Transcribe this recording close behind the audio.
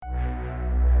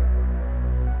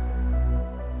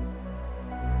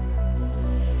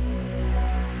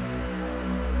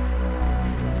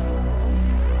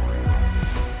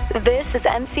This is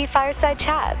MC Fireside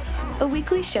Chats, a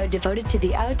weekly show devoted to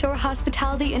the outdoor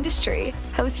hospitality industry,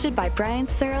 hosted by Brian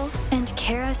Searle and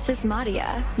Kara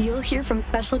Sismadia. You'll hear from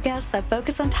special guests that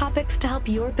focus on topics to help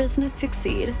your business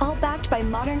succeed, all backed by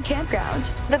Modern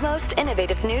Campground, the most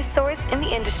innovative news source in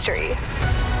the industry.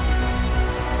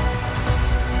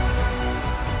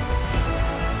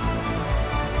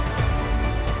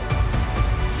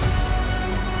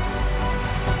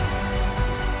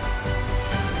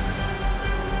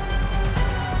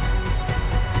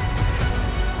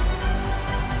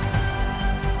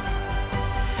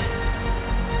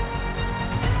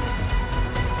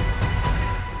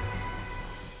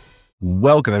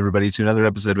 Welcome, everybody, to another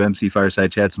episode of MC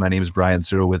Fireside Chats. My name is Brian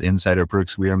Searle with Insider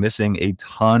Perks. We are missing a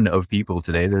ton of people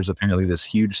today. There's apparently this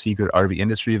huge secret RV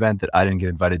industry event that I didn't get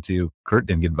invited to. Kurt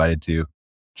didn't get invited to.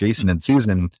 Jason and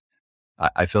Susan,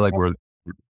 I feel like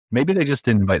maybe they just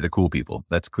didn't invite the cool people.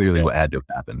 That's clearly what had to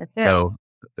happen. So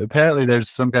apparently there's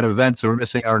some kind of event. So we're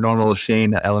missing our normal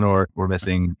Shane, Eleanor. We're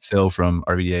missing Phil from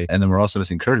RVDA. And then we're also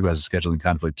missing Kurt, who has a scheduling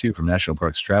conflict too from National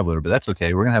Parks Traveler. But that's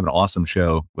okay. We're going to have an awesome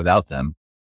show without them.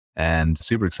 And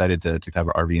super excited to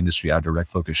cover RV industry, our direct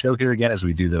focus show here again, as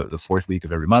we do the fourth week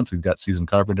of every month. We've got Susan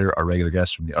Carpenter, our regular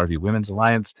guest from the RV Women's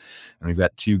Alliance. And we've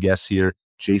got two guests here,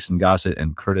 Jason Gossett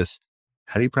and Curtis.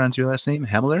 How do you pronounce your last name?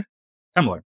 Hamler?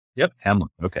 Hamler. Yep. Hamler.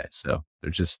 Okay. So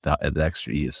they're just, the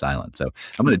extra E is silent. So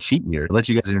I'm going to cheat here. I'll let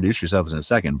you guys introduce yourselves in a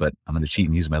second, but I'm going to cheat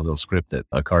and use my little script that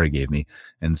Akari gave me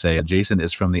and say, Jason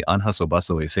is from the Unhustle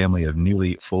Bustle, a family of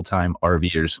newly full-time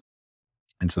RVers.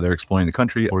 And so they're exploring the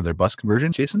country or their bus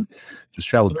conversion. Jason just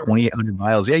traveled 2,800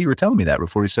 miles. Yeah, you were telling me that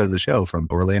before we started the show, from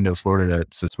Orlando, Florida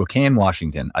to Spokane,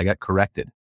 Washington. I got corrected.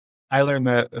 I learned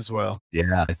that as well.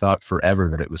 Yeah, I thought forever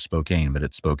that it was Spokane, but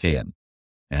it's Spokane.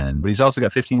 But he's also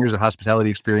got 15 years of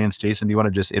hospitality experience. Jason, do you want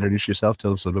to just introduce yourself?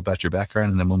 Tell us a little bit about your background,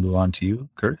 and then we'll move on to you,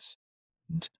 Curtis.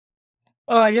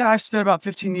 Yeah, I spent about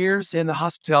 15 years in the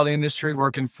hospitality industry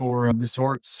working for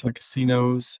resorts,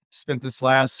 casinos. Spent this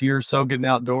last year or so getting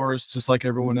outdoors just like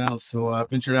everyone else. So I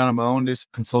ventured out on my own, do some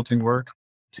consulting work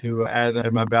to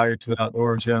add my value to the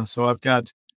outdoors. Yeah. So I've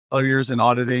got other years in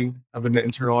auditing. I've been an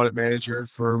internal audit manager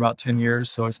for about 10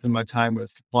 years. So I spend my time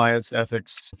with compliance,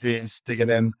 ethics, fees, digging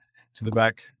in to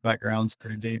the backgrounds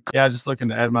pretty deep. Yeah, just looking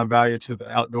to add my value to the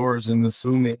outdoors in the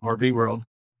booming RV world.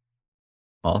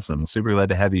 Awesome. Super glad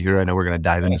to have you here. I know we're going to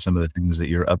dive into some of the things that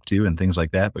you're up to and things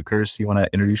like that. But Curtis, you want to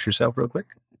introduce yourself real quick?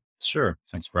 Sure.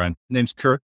 Thanks, Brian. My name's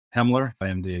Kurt Hamler. I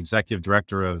am the executive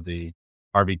director of the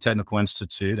RV Technical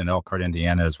Institute in Elkhart,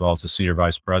 Indiana, as well as the senior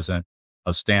vice president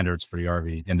of standards for the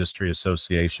RV Industry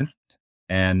Association.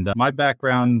 And my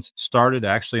background started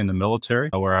actually in the military,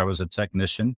 where I was a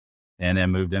technician, and then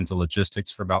moved into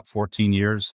logistics for about 14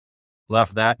 years.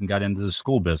 Left that and got into the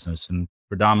school business, and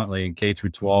predominantly in K through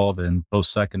 12 and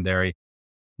post-secondary,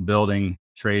 building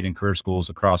trade and career schools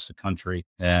across the country.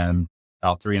 And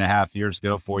about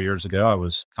 4 years ago, I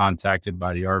was contacted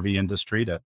by the RV industry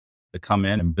to come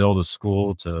in and build a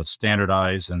school to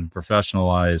standardize and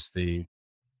professionalize the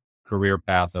career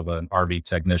path of an RV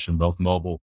technician, both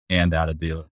mobile and out of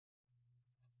dealer.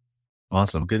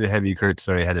 Awesome. Good to have you, Kurt.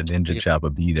 Sorry, I had a ninja chop a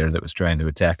bee there that was trying to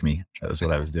attack me. That was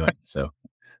what I was doing. So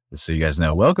just so you guys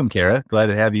know, welcome, Kara. Glad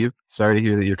to have you. Sorry to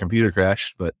hear that your computer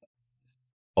crashed, but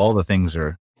all the things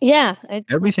are,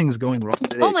 everything's going wrong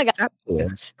today. Oh my God.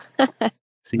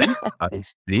 See,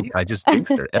 I just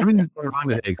fixed it. Everything's going wrong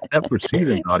today except for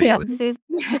Susan's audio. Yeah,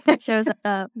 Susan shows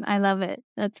up. I love it.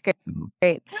 That's great.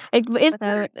 Great. It is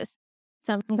without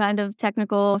some kind of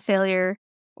technical failure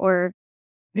or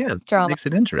drama. Makes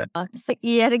it interesting. So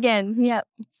yet again, yeah.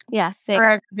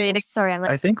 Sorry,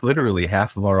 I think literally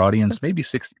half of our audience, maybe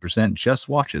 60%, just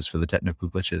watches for the technical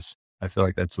glitches. I feel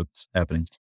like that's what's happening.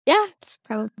 Yeah, it's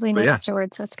probably not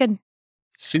afterwards, so it's good.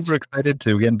 Super excited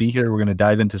to again be here. We're going to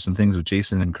dive into some things with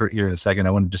Jason and Kurt here in a second.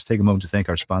 I want to just take a moment to thank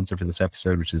our sponsor for this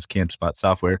episode, which is CampSpot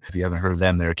Software. If you haven't heard of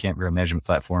them, they're a campground management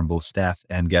platform. Both staff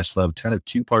and guests love. Kind of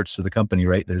two parts to the company,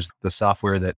 right? There's the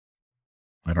software that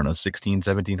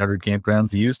 1,700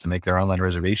 campgrounds use to make their online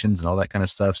reservations and all that kind of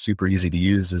stuff. Super easy to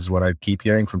use is what I keep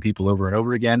hearing from people over and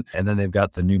over again. And then they've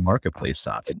got the new marketplace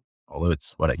software, although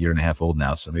it's a year and a half old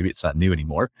now, so maybe it's not new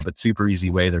anymore, but super easy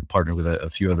way. They're partnered with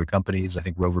a few other companies, I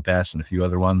think Rover Pass and a few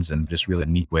other ones, and just really a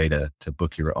neat way to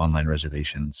book your online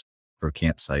reservations for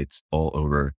campsites all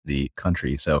over the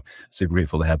country. So super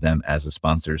grateful to have them as a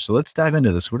sponsor. So let's dive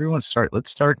into this. Where do we want to start?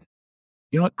 Let's start,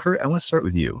 you know what, Kurt, I want to start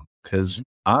with you because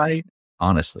I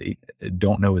honestly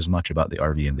don't know as much about the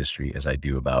RV industry as I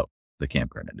do about the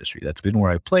campground industry. That's been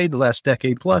where I played the last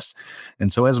decade plus.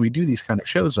 And so as we do these kind of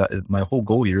shows, my whole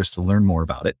goal here is to learn more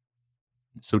about it.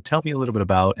 So tell me a little bit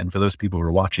about, and for those people who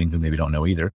are watching who maybe don't know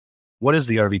either, What is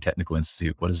the RV Technical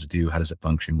Institute? What does it do? How does it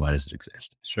function? Why does it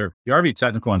exist? Sure. The RV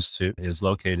Technical Institute is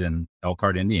located in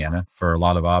Elkhart, Indiana, for a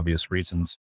lot of obvious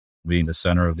reasons, being the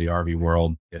center of the RV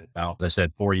world. About, as I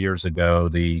said, 4 years ago,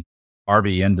 the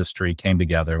RV industry came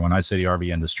together. When I say the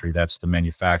RV industry, that's the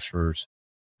manufacturers,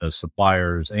 the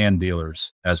suppliers, and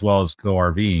dealers, as well as Go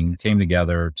RVing, came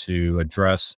together to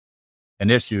address an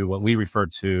issue, what we refer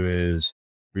to as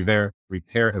repair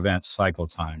event cycle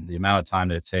time, the amount of time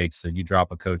that it takes that you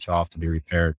drop a coach off to be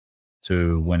repaired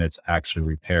to when it's actually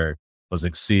repaired, was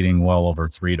exceeding well over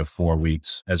 3 to 4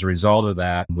 weeks. As a result of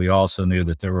that, we also knew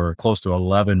that there were close to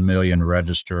 11 million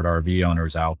registered RV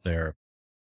owners out there,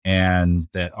 and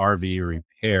that RV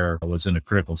repair was in a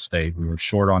critical state. We were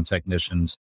short on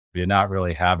technicians. We did not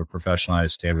really have a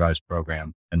professionalized, standardized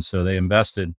program. And so they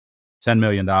invested $10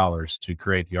 million to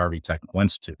create the RV Technical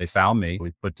Institute. They found me.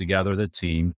 We put together the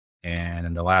team. And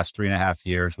in the last 3.5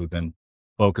 years, we've been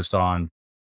focused on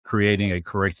creating a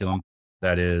curriculum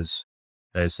that is,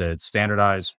 as I said,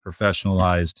 standardized,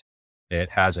 professionalized.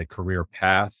 It has a career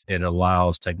path. It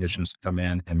allows technicians to come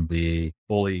in and be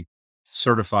fully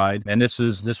certified. And this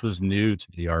was new to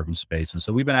the RV space. And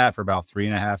so we've been at it for about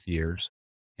 3.5 years.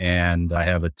 And I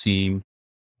have a team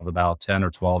of about 10 or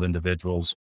 12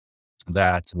 individuals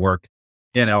that work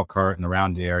in Elkhart and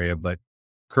around the area. But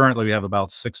currently we have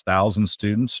about 6,000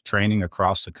 students training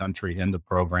across the country in the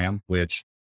program, which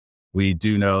we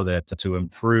do know that to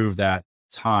improve that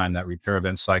time, that repair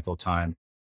event cycle time,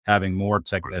 having more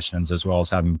technicians as well as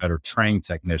having better trained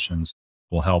technicians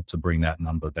will help to bring that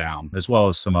number down, as well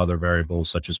as some other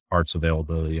variables such as parts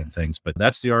availability and things. But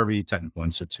that's the RV Technical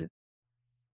Institute.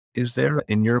 Is there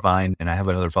in your mind, and I have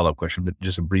another follow-up question, but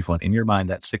just a brief one, in your mind,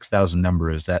 that 6,000 number,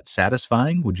 is that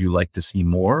satisfying? Would you like to see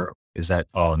more? Is that?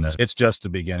 Oh, no, it's just the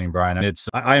beginning, Brian. And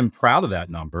I am proud of that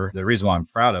number. The reason why I'm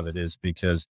proud of it is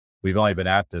because we've only been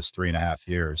at this 3.5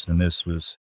 years, and this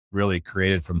was really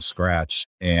created from scratch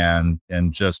and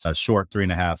in just a short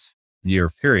 3.5 year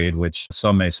period, which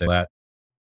some may say that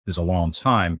is a long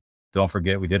time. Don't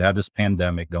forget, we did have this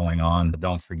pandemic going on.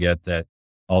 Don't forget that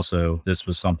also, this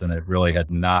was something that really had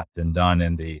not been done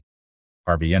in the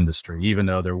RV industry. Even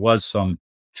though there was some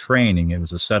training, it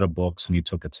was a set of books and you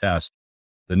took a test.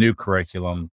 The new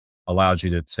curriculum allows you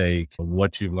to take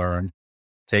what you've learned,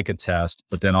 take a test,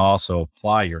 but then also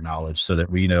apply your knowledge so that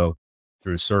we know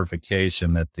through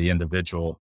certification that the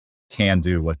individual can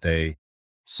do what they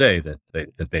say that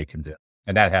they can do.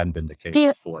 And that hadn't been the case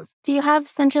before. Do you have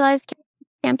centralized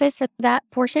campus for that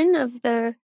portion of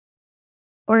the...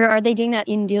 Or are they doing that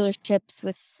in dealerships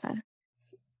with?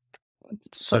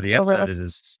 So the answer to that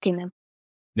is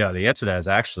no. The answer to that is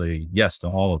actually yes to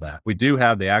all of that. We do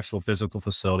have the actual physical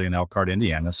facility in Elkhart,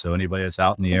 Indiana. So anybody that's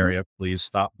out in the area, please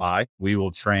stop by. We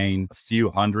will train a few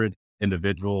hundred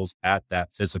individuals at that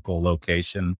physical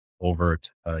location over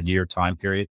a year time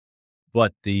period.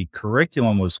 But the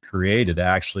curriculum was created to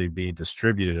actually be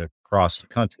distributed across the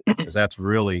country because that's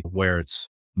really where it's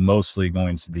mostly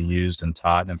going to be used and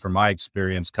taught. And from my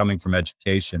experience coming from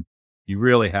education, you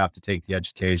really have to take the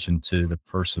education to the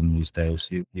person these days.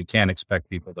 You can't expect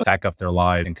people to pack up their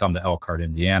life and come to Elkhart,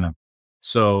 Indiana.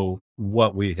 So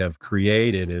what we have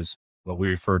created is what we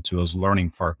refer to as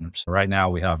learning partners. Right now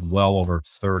we have well over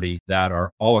 30 that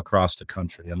are all across the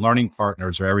country. And learning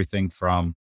partners are everything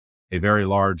from a very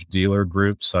large dealer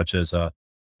group, such as a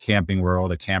Camping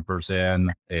World, a Campers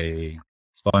Inn, a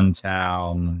Fun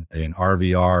Town, an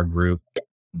RVR group.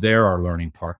 They're our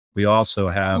learning part. We also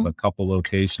have a couple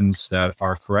locations that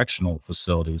are correctional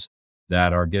facilities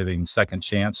that are giving second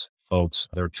chance folks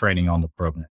their training on the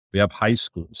program. We have high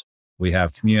schools. We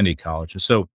have community colleges.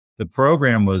 So the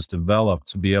program was developed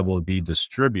to be able to be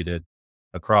distributed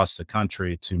across the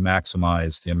country to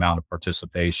maximize the amount of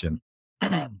participation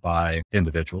by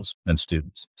individuals and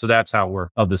students. So that's how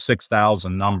of the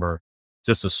 6,000 number,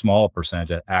 just a small percentage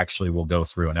that actually will go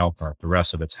through in Elkhart. The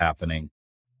rest of it's happening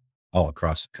all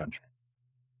across the country.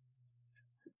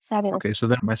 Okay, so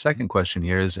then my second question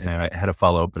here is, and I had a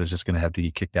follow-up, but it's just going to have to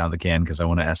be kicked down the can because I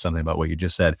want to ask something about what you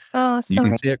just said. Oh, you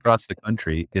can say across the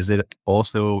country. Is it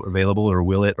also available, or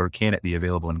will it, or can it be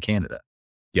available in Canada?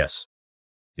 Yes.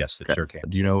 Yes, it sure can.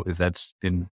 Do you know if that's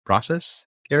in process,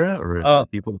 Kara, or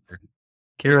people?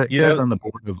 Kara's on the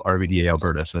board of RVDA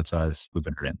Alberta, so that's how I was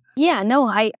looping her in. Yeah, no,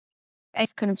 I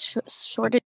kind of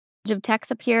shortage of techs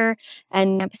up here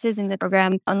and campuses in the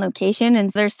program on location.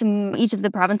 And there's each of the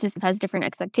provinces has different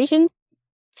expectations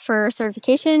for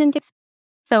certification and things.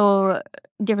 So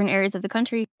different areas of the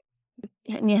country,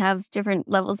 and you have different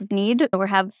levels of need, or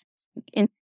have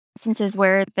instances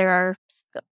where there are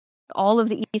all of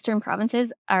the eastern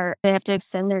provinces they have to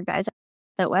send their guys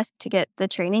out west to get the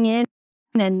training in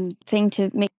and thing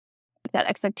to make that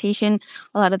expectation.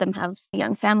 A lot of them have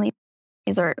young families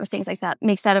or things like that.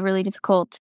 Makes that a really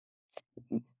difficult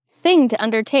thing to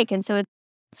undertake. And so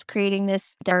it's creating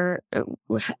this,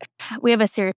 we have a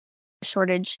serious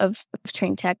shortage of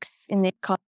trained techs in the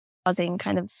causing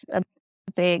kind of a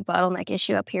big bottleneck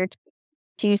issue up here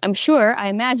to use. I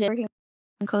imagine working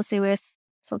closely with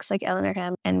folks like Eleanor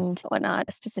Ham and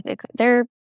whatnot, specific their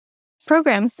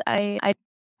programs. I'd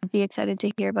be excited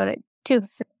to hear about it too,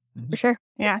 for sure.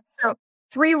 Yeah. So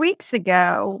 3 weeks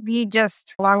ago, we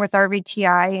just, along with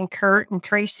RVTI and Kurt and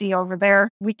Tracy over there,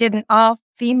 we did an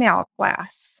all-female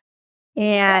class.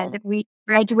 And we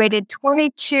graduated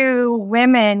 22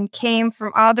 women, came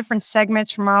from all different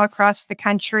segments from all across the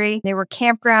country. They were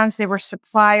campgrounds, they were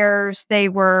suppliers, they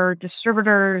were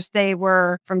distributors, they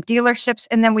were from dealerships.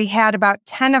 And then we had about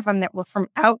 10 of them that were from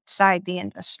outside the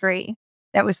industry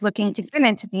that was looking to get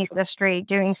into the industry,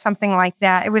 doing something like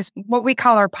that. It was what we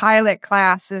call our pilot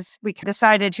classes. We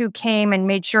decided who came and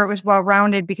made sure it was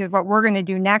well-rounded, because what we're going to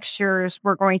do next year is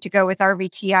we're going to go with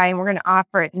RVTI and we're going to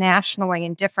offer it nationally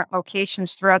in different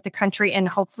locations throughout the country and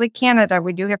hopefully Canada.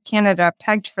 We do have Canada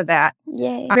pegged for that.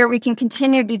 Yay. Where we can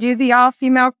continue to do the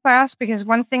all-female class, because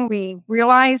one thing we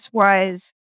realized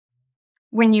was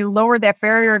when you lower that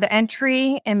barrier to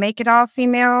entry and make it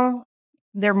all-female,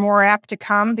 they're more apt to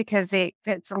come, because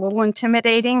it's a little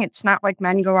intimidating. It's not like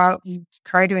men go out and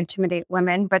try to intimidate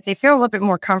women, but they feel a little bit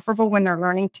more comfortable when they're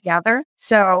learning together.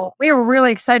 So we were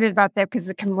really excited about that, because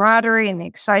the camaraderie and the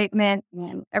excitement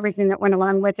and everything that went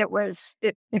along with it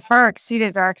far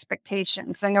exceeded our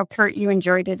expectations. I know, Kurt, you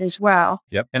enjoyed it as well.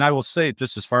 Yep. And I will say,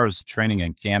 just as far as training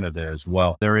in Canada as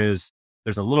well, there's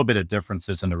a little bit of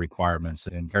differences in the requirements.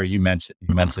 And Carrie, you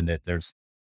mentioned it. There's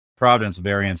Providence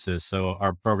variances. So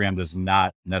our program does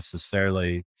not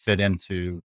necessarily fit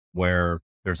into where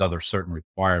there's other certain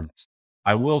requirements.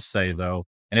 I will say though,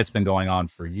 and it's been going on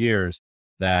for years,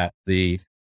 that the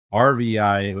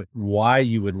RVI, why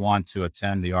you would want to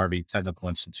attend the RV Technical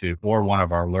Institute or one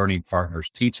of our learning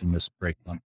partners teaching this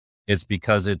curriculum is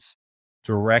because it's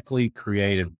directly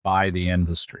created by the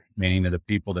industry, meaning that the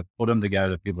people that put them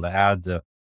together, the people that add the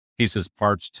pieces,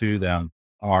 parts to them,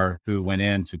 are who went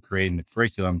into creating the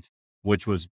curriculum, which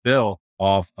was built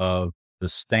off of the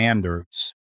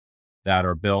standards that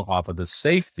are built off of the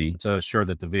safety to assure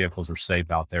that the vehicles are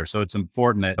safe out there. So it's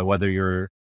important that whether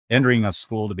you're entering a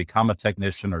school to become a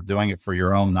technician or doing it for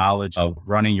your own knowledge of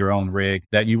running your own rig,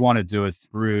 that you want to do it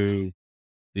through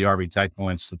the RV Technical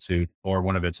Institute or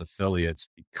one of its affiliates,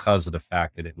 because of the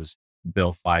fact that it was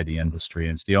built by the industry.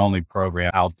 And it's the only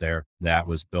program out there that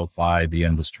was built by the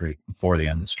industry, for the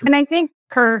industry. And I think,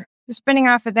 Kurt, spinning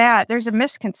off of that, there's a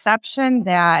misconception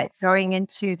that going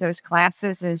into those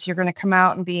classes is you're going to come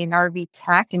out and be an RV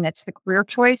tech and that's the career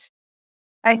choice.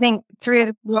 I think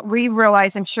what we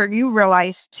realize, I'm sure you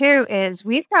realize too, is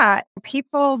we've got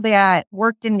people that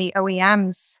worked in the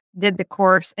OEMs, did the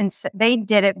course, and they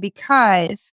did it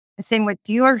because, the same with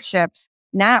dealerships,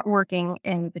 not working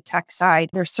in the tech side,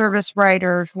 they're service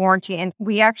writers, warranty. And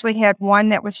we actually had one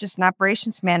that was just an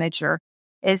operations manager,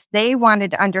 is they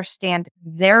wanted to understand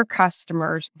their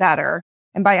customers better.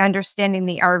 And by understanding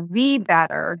the RV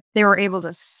better, they were able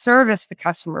to service the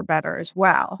customer better as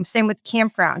well. Same with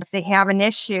campground. If they have an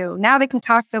issue, now they can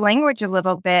talk the language a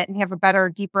little bit and have a better,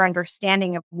 deeper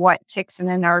understanding of what ticks in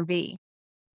an RV.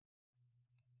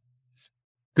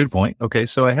 Good point. Okay.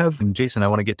 So and Jason, I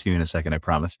want to get to you in a second, I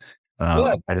promise.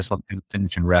 I just want to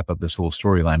finish and wrap up this whole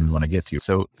storyline we want to get to.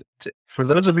 So for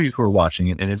those of you who are watching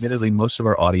it, and admittedly, most of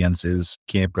our audience is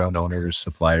campground owners,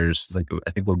 suppliers. Like, I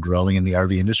think we're growing in the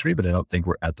RV industry, but I don't think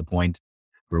we're at the point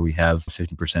where we have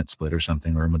 50% split or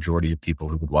something, or a majority of people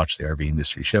who would watch the RV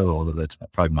industry show, although that's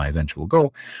probably my eventual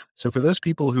goal. So for those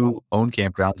people who own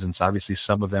campgrounds, and obviously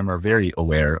some of them are very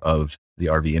aware of the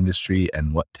RV industry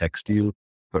and what techs do,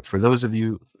 but for those of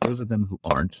them who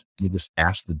aren't, you just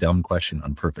ask the dumb question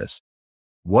on purpose.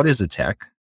 What is a tech?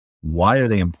 Why are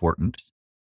they important?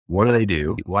 What do they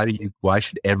do? Why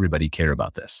should everybody care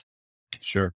about this?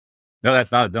 Sure. No,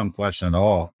 that's not a dumb question at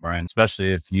all, Brian,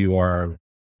 especially if you are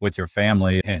with your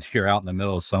family and you're out in the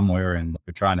middle of somewhere and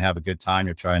you're trying to have a good time,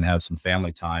 you're trying to have some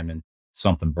family time, and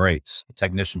something breaks. A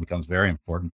technician becomes very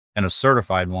important. And a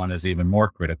certified one is even more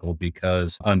critical,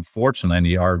 because unfortunately in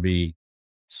the RV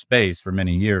space for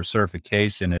many years,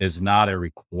 certification is not a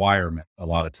requirement a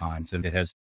lot of times. And it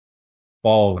has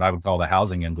followed what I would call the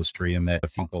housing industry, in that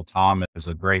if Uncle Tom is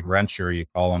a great renter, you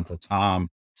call Uncle Tom,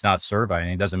 it's not certified.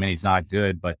 And it doesn't mean he's not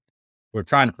good, but we're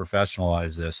trying to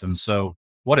professionalize this. And so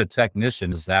what a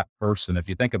technician is, that person. If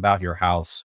you think about your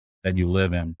house that you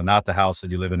live in, not the house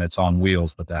that you live in that's on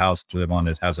wheels, but the house you live on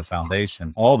that has a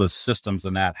foundation, all the systems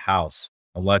in that house,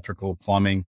 electrical,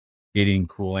 plumbing, heating,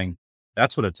 cooling.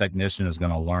 That's what a technician is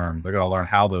going to learn. They're going to learn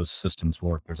how those systems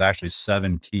work. There's actually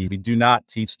 7 key. We do not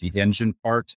teach the engine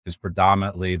part because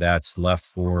predominantly that's left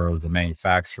for the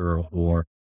manufacturer, or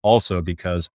also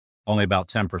because only about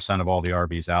 10% of all the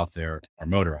RVs out there are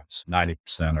motorized.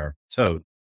 90% are towed.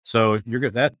 So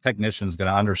that technician is going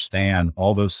to understand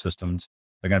all those systems.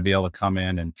 They're going to be able to come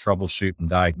in and troubleshoot and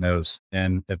diagnose.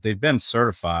 And if they've been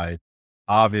certified,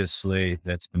 obviously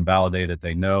that's been validated.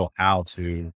 They know how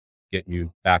to get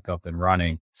you back up and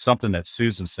running. Something that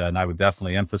Susan said, and I would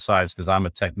definitely emphasize because I'm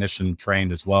a technician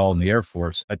trained as well in the Air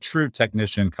Force. A true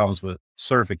technician comes with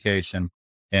certification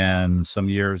and some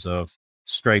years of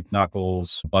scraped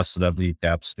knuckles, busted up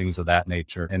kneecaps, things of that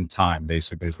nature, and time,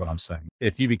 basically, is what I'm saying.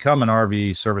 If you become an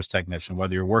RV service technician,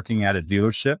 whether you're working at a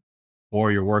dealership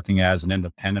or you're working as an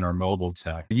independent or mobile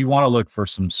tech, you want to look for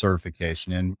some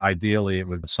certification. And ideally, it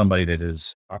would be somebody that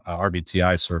is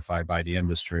RBTI certified by the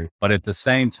industry. But at the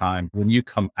same time, when you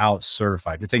come out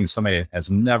certified, you're taking somebody that has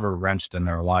never wrenched in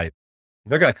their life,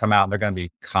 they're going to come out and they're going to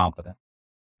be competent.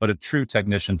 But a true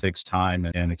technician takes time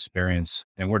and experience.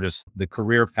 And the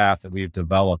career path that we've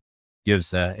developed gives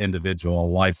that individual a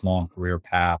lifelong career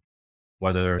path,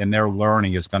 and their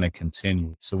learning is going to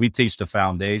continue. So we teach the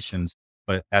foundations,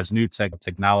 but as new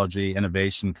technology,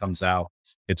 innovation comes out,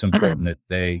 it's important that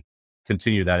they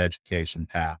continue that education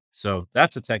path. So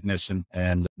that's a technician.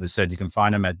 And they said you can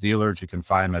find them at dealers, you can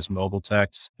find them as mobile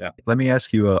techs. Yeah. Let me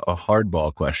ask you a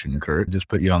hardball question, Kurt. Just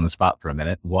put you on the spot for a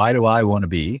minute. Why do I want to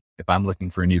be, if I'm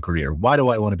looking for a new career, why do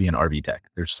I want to be an RV tech?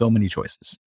 There's so many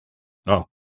choices. Oh,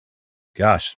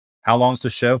 gosh. How long's the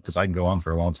show? Because I can go on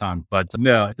for a long time. But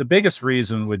no, the biggest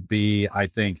reason would be, I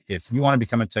think, if you want to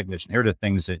become a technician, here are the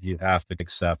things that you have to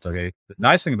accept. Okay. The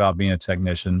nice thing about being a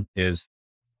technician is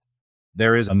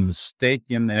there is a mistake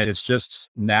in that. It's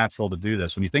just natural to do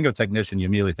this. When you think of technician, you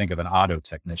immediately think of an auto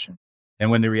technician.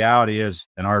 And when the reality is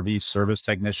an RV service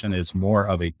technician is more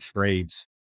of a trades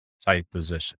type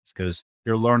position, because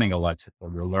you're learning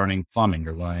electrical, you're learning plumbing,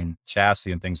 you're learning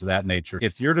chassis and things of that nature.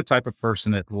 If you're the type of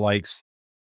person that likes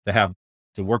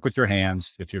to work with your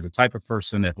hands, if you're the type of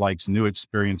person that likes new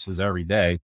experiences every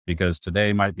day, because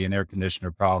today might be an air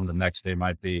conditioner problem, the next day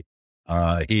might be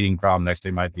a heating problem, next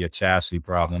day might be a chassis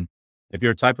problem. If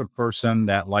you're a type of person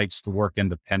that likes to work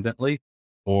independently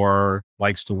or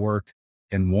likes to work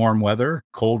in warm weather,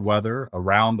 cold weather,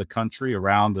 around the country,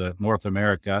 around North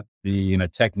America, being a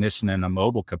technician in a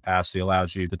mobile capacity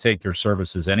allows you to take your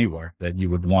services anywhere that you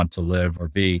would want to live or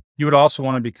be. You would also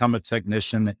want to become a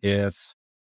technician if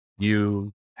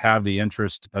you have the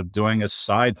interest of doing a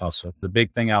side hustle. The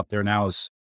big thing out there now is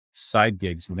side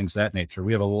gigs and things of that nature.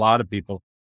 We have a lot of people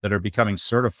that are becoming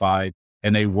certified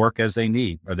and they work as they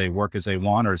need, or they work as they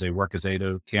want, or as they work as they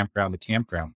do campground to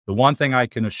campground. The one thing I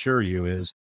can assure you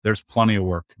is there's plenty of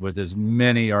work with as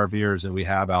many RVers that we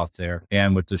have out there.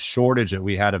 And with the shortage that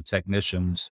we had of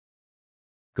technicians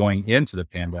going into the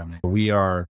pandemic, we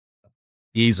are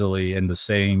easily in the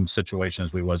same situation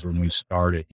as we was when we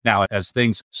started. Now, as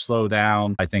things slow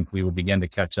down, I think we will begin to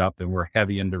catch up, and we're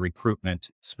heavy into recruitment,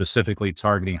 specifically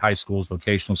targeting high schools,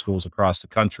 vocational schools across the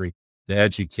country to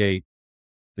educate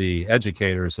the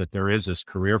educators that there is this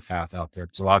career path out there,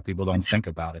 because a lot of people don't think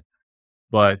about it.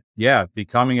 But yeah,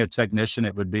 becoming a technician,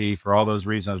 it would be for all those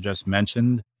reasons I just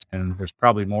mentioned. And there's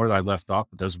probably more that I left off,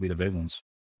 but those would be the big ones.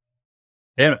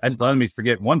 And let me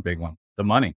forget one big one, the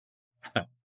money. That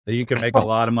you can make a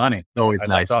lot of money. Always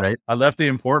nice, right? I left the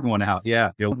important one out.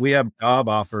 Yeah. We have job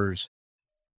offers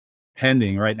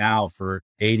pending right now for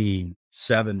 $80,000,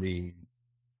 $70,000,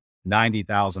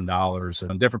 $90,000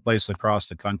 in different places across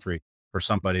the country for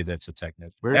somebody that's a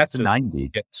technician. Where's the 90?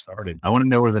 Get started. I want to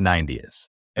know where the 90 is.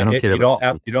 You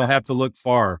don't have to look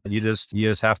far. You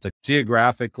just have to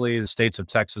geographically, the states of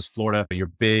Texas, Florida, your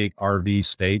big RV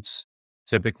states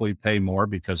typically pay more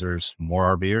because there's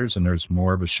more RVers and there's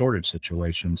more of a shortage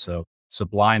situation. So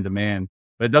supply and demand,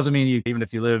 but it doesn't mean even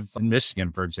if you live in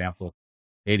Michigan, for example,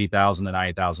 $80,000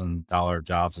 to $90,000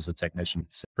 jobs as a technician,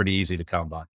 it's pretty easy to come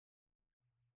by.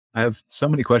 I have so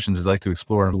many questions I'd like to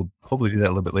explore, and we'll hopefully do that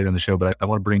a little bit later in the show, but I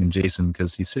want to bring in Jason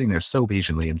because he's sitting there so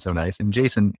patiently and so nice. And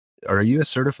Jason, are you a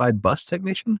certified bus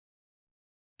technician?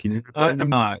 Can you? I'm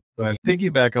not, but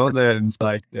piggyback on that, and it's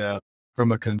like,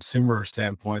 from a consumer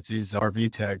standpoint, these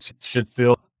RV techs should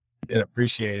feel and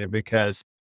appreciate it because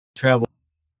travel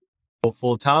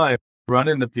full time, run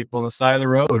into people on the side of the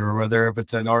road, or whether if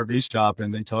it's an RV shop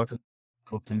and they talk to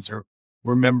things, or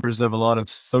we're members of a lot of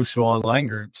social online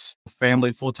groups,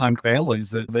 full-time families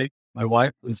that my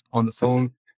wife was on the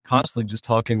phone constantly just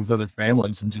talking with other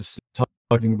families and just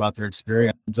talking about their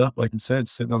experience. Like you said,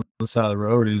 sitting on the side of the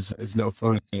road is no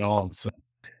fun at all. So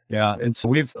Yeah. And so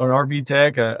we've an RV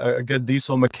tech, a good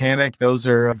diesel mechanic. Those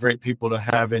are great people to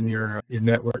have in your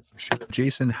network for sure.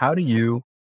 Jason, how do you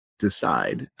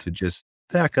decide to just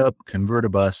pack up, convert a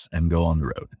bus, and go on the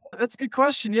road? That's a good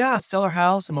question. Yeah. Sell our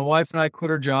house. And my wife and I quit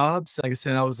our jobs. Like I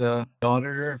said, I was a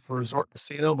auditor for Resort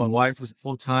Casino. My wife was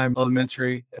full-time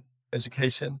elementary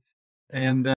education.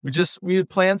 And we had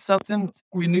planned something.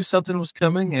 We knew something was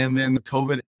coming. And then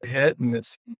COVID hit, and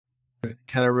it's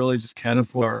kind of really just kind of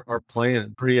for our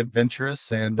plan, pretty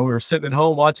adventurous. And we were sitting at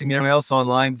home watching everyone else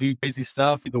online do crazy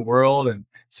stuff in the world and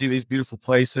see these beautiful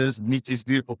places and meet these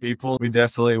beautiful people. We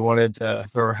definitely wanted to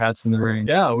throw our hats in the ring.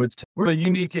 Yeah, we're a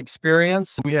unique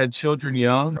experience. We had children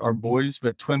young, our boys, we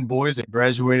had twin boys that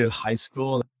graduated high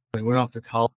school. They went off to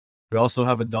college. We also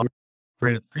have a daughter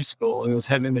at preschool and was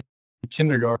heading into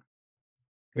kindergarten.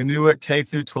 We knew what K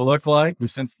through 12 looked like. We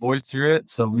sent the boys through it.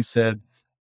 So we said,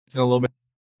 it's a little bit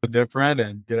different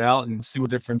and get out and see what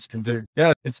difference can do.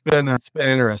 Yeah, it's been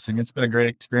interesting. It's been a great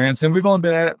experience. And we've only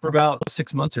been at it for about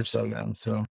 6 months or so now.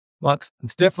 So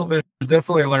it's definitely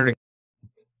a learning.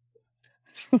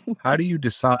 How do you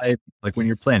decide, like when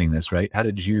you're planning this, right? How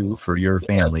did you, for your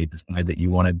family, decide that you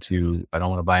wanted to, I don't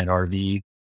want to buy an RV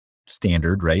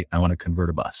standard, right? I want to convert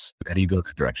a bus. How do you go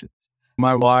that direction?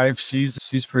 My wife, she's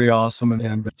pretty awesome,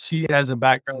 and she has a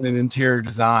background in interior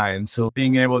design. So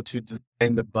being able to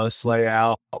design the bus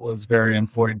layout was very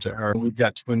important to her. We've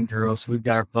got twin girls, we've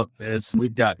got our pup beds,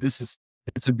 it's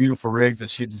a beautiful rig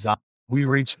that she designed.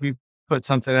 We put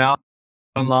something out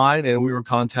online, and we were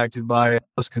contacted by a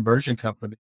bus conversion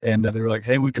company, and they were like,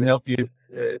 "Hey, we can help you.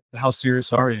 How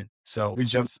serious are you?" So we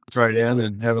jumped right in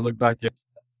and haven't looked back yet.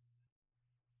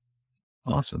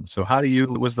 Awesome. So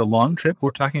was the long trip we're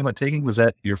talking about taking, was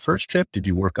that your first trip? Did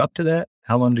you work up to that?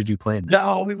 How long did you plan?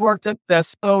 No, we worked up that.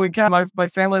 So my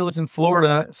family lives in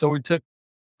Florida. So we took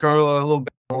Carla a little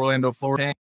bit to Orlando,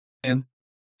 Florida, and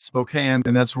Spokane.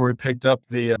 And that's where we picked up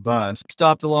the bus.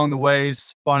 Stopped along the way,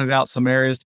 spotted out some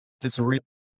areas, did some research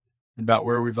about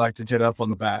where we'd like to get up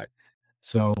on the back.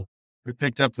 So we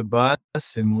picked up the bus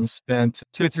and we spent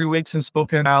 2 or 3 weeks in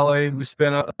Spokane Valley. We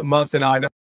spent a month in Idaho.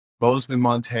 Bozeman,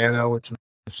 Montana, which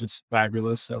was just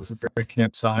fabulous. That was a great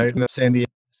campsite. And San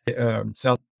Diego,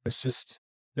 South. It's just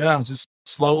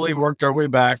slowly worked our way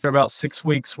back. For about 6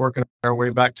 weeks working our way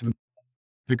back to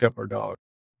pick up our dog.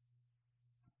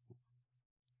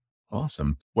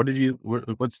 Awesome. What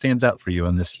stands out for you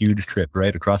on this huge trip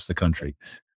right across the country?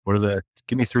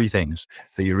 Give me 3 things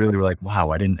that you really were like, wow,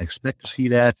 I didn't expect to see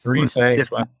that. 3 things.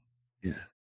 Yeah.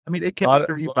 I mean, it came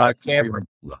through you back camera.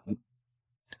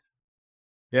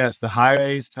 Yes, the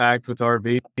highways packed with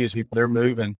RVs, people, they're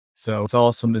moving. So it's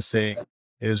awesome to see.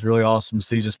 It was really awesome to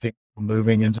see just people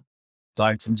moving into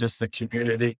sites and just the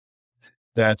community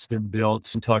that's been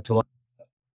built. We talked to a lot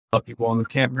of people on the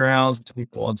campgrounds, to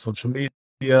people on social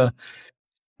media.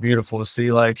 Beautiful to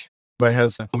see, like, everybody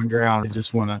has a common ground. They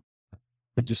just want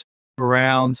to just go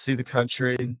around, see the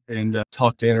country, and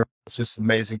talk to just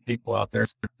amazing people out there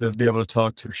to be able to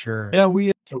talk to. Sure. Yeah,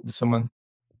 we talked to someone.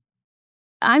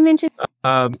 I'm interested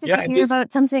to hear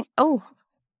about something. Oh,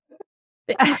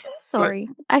 sorry.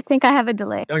 I think I have a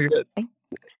delay. No, you're good.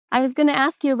 I was going to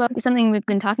ask you about something we've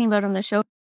been talking about on the show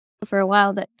for a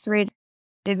while that's rated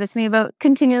with me about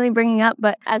continually bringing up.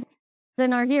 But as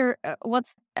then are here,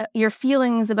 what's your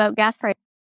feelings about gas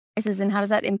prices and how does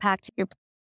that impact your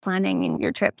planning and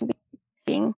your trip to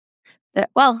being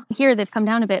here they've come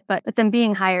down a bit, but with them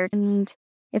being higher, and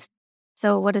if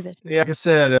so, what is it? Yeah, like I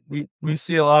said, we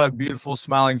see a lot of beautiful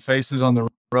smiling faces on the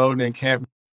road, and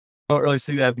don't really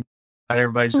see that.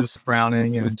 Everybody's just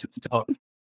frowning and just talk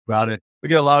about it. We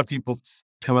get a lot of people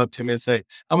come up to me and say,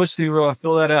 "How much do you really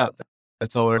fill that up?"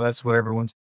 That's what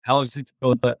everyone's. How much does it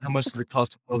fill that? How much does it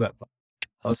cost to fill that?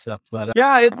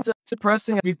 Yeah, it's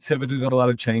depressing. We've pivoted on a lot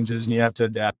of changes, and you have to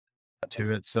adapt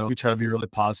to it. So we try to be really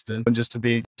positive, and just to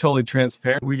be totally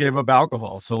transparent, we gave up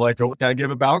alcohol. So we gotta give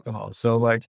up alcohol. So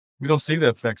we don't see the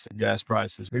effects of gas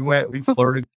prices. We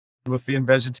flirted with being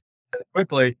vegetarian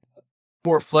quickly.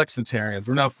 More flexitarians.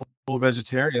 We're not full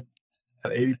vegetarian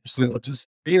at 80%, just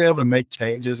being able to make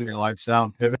changes in your lifestyle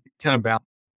and pivot, kind of balance.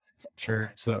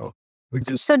 Sure. So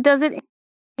So does it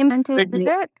impact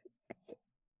that?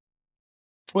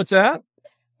 What's that?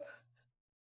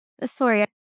 Sorry,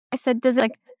 I said, does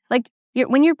it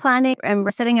when you're planning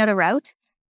and setting out a route,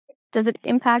 does it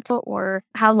impact or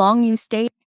how long you stay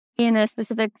in a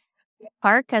specific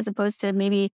park as opposed to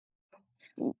maybe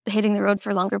hitting the road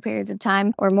for longer periods of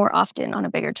time or more often on a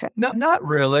bigger trip? No, not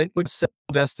really. We set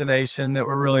a destination that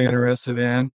we're really interested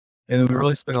in, and we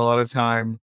really spend a lot of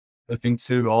time looking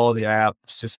through all the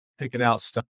apps, just picking out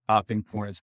stopping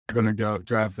points. We're going to go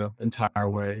drive the entire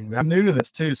way. I'm new to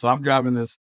this too, so I'm driving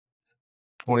this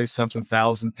 20 something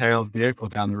thousand pound vehicle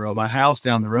down the road, my house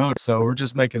down the road. So we're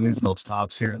just making these little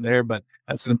stops here and there. But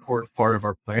that's an important part of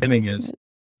our planning is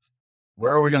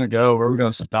where are we going to go? Where are we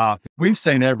going to stop? We've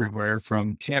seen everywhere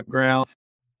from campground,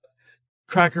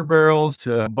 Cracker Barrels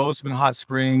to Bozeman Hot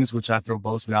Springs, which I throw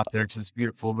Bozeman out there because it's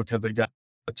beautiful because they got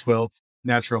a 12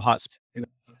 natural hot springs.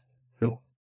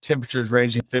 Temperatures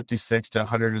ranging 56 to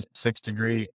 106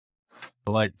 degree.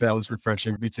 Like that was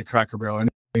refreshing. Beats a Cracker Barrel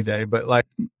any day. But like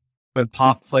with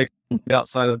Pop Plate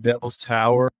outside of the Devil's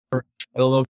Tower,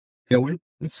 we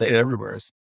say it everywhere.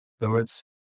 So it's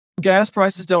gas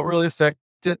prices don't really affect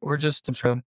it. We're just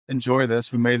trying to enjoy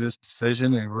this. We made this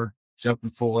decision and we're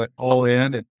jumping all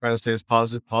in and trying to stay as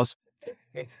positive as possible.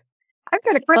 I've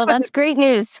got a Well, that's great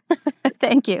news.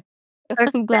 Thank you.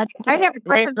 I'm glad. I have a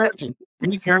great The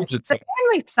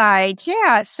family side.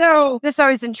 Yeah. So this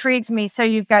always intrigues me. So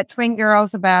you've got twin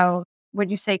girls about, would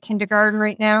you say kindergarten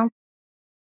right now?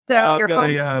 So I've you're got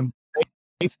a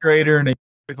 8th grader and a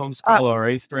homeschool, our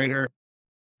 8th grader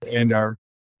and our.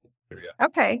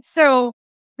 okay. So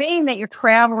being that you're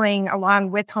traveling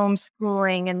along with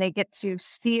homeschooling and they get to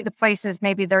see the places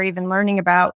maybe they're even learning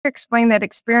about, explain that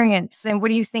experience and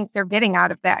what do you think they're getting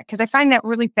out of that? Because I find that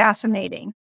really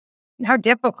fascinating. How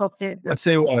difficult it is. I'd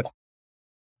say what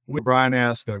Brian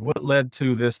asked, what led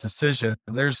to this decision?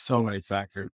 There's so many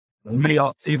factors. Me,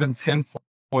 even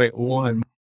pinpoint one.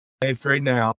 8th grade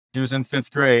now, she was in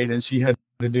 5th grade and she had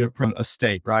to do it from a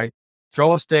state, right?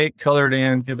 Draw a state, color it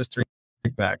in, give us 3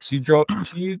 back. She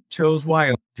chose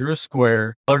Wyoming, drew a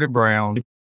square, colored it brown,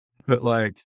 put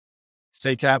like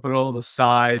state capital, the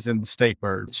size, and the state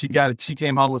bird. She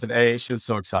came home with an A. She was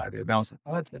so excited. And I was like,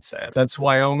 oh, that's sad. That's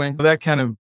Wyoming. That kind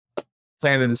of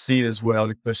planted a seed as well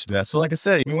to push that. So like I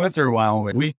said, we went through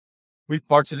Wyoming. We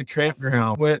parked to the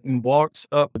campground, went and walked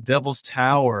up the Devil's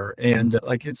Tower. And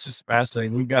it's just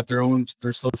fascinating. We've got their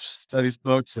social studies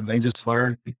books and they just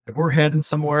learn if we're heading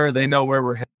somewhere, they know where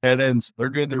we're headed. And so they're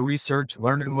doing their research,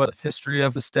 learning what the history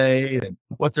of the state and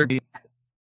what they're doing.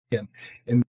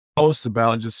 And most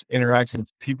about just interacting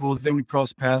with people that we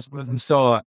crossed paths with. And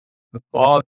saw the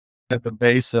fog at the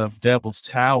base of Devil's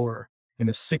Tower. And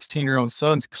his 16-year-old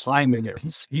son's climbing it.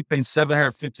 He paid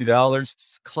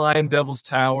 $750 to climb Devil's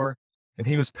Tower. And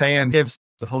he was paying, gives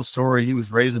the whole story. He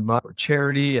was raising money for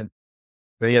charity and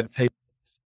they had to pay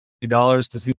 $50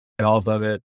 to see all of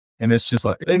it. And it's just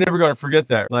like, they're never going to forget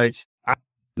that. Like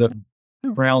the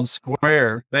Brown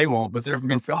Square, they won't, but they're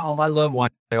going to feel, oh, I love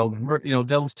Wyoming,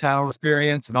 Devil's Tower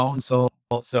experience and all. And so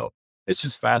it's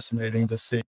just fascinating to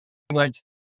see. Like,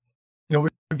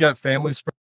 we've got families.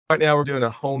 Right now we're doing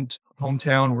a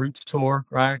hometown roots tour,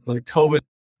 right? Like COVID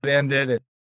ended and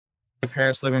my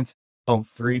parents living home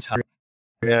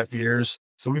 3.5 years.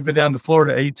 So we've been down to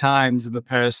Florida 8 times in the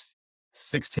past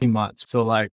 16 months. So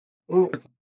going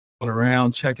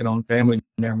around checking on family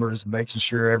members and making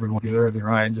sure everyone's good, everything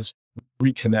right, and just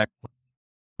reconnect.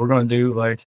 We're going to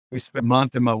do we spent a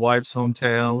month in my wife's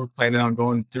hometown. We're planning on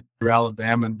going through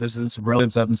Alabama and visiting some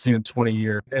relatives I haven't seen in 20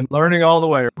 years and learning all the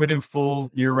way. We're doing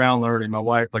full year-round learning. My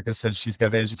wife, like I said, she's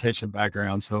got an education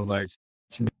background. So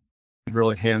she's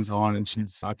really hands-on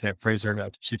and I can't praise her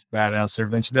enough. She's badass.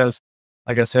 Everything she does,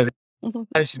 like I said,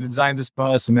 she designed this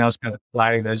bus and now she's kind of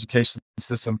flagging the education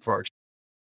system for her.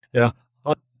 Yeah.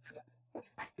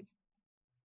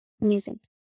 Amazing.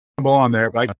 I'm on there,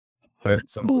 right?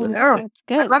 That's I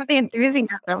good. love the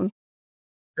enthusiasm.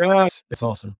 It's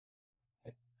awesome.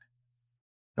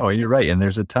 Oh, you're right. And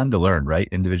there's a ton to learn, right?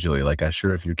 Individually. Like I'm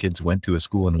sure if your kids went to a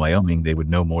school in Wyoming, they would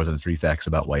know more than 3 facts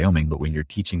about Wyoming. But when you're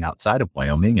teaching outside of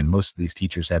Wyoming, and most of these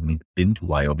teachers haven't even been to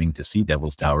Wyoming to see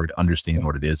Devil's Tower, to understand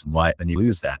what it is and why, and you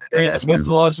lose that. Yeah,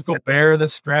 mythological bear that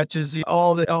scratches you,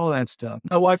 all that stuff.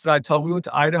 My wife and I we went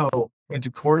to Idaho, went to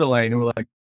Coeur d'Alene, and we're like,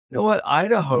 you know what?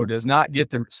 Idaho does not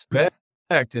get the respect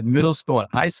in middle school and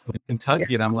high school in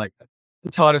Kentucky. And I'm like,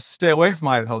 it taught us to stay away from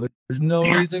Idaho. There's no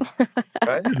reason.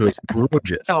 Right? It's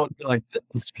gorgeous.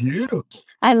 It's beautiful.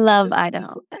 I love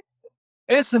Idaho.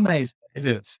 It's amazing. It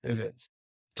is.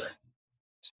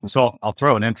 So I'll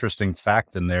throw an interesting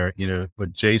fact in there.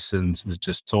 What Jason has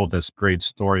just told this great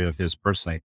story of his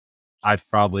personally, I've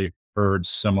probably heard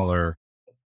similar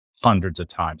hundreds of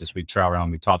times as we travel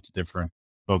around. We talk to different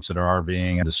folks that are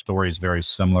RVing and the story is very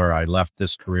similar. I left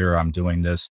this career. I'm doing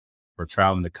this. We're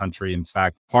traveling the country. In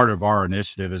fact, part of our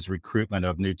initiative is recruitment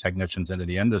of new technicians into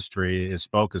the industry is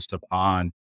focused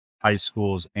upon high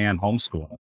schools and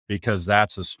homeschool, because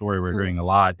that's a story we're hearing a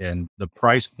lot. And the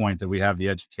price point that we have the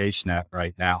education at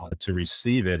right now to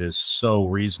receive it is so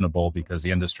reasonable because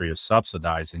the industry is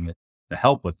subsidizing it to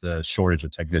help with the shortage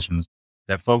of technicians,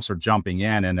 that folks are jumping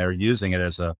in and they're using it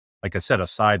as like I said, a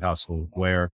side hustle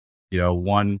where,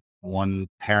 one One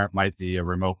parent might be a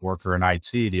remote worker in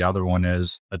IT. The other one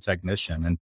is a technician.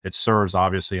 And it serves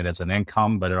obviously as an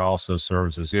income, but it also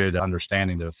serves as good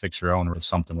understanding to fix your own if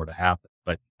something were to happen.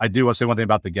 But I do want to say one thing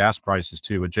about the gas prices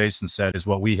too. What Jason said is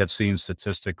what we have seen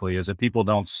statistically is that people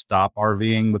don't stop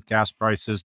RVing with gas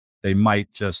prices. They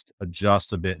might just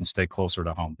adjust a bit and stay closer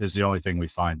to home is the only thing we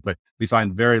find. But we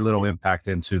find very little impact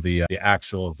into the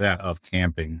actual event of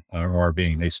camping or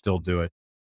RVing. They still do it.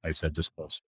 Like I said, just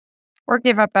close. Or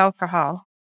give up alcohol.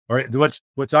 All right,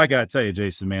 which I gotta tell you,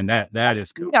 Jason, man, that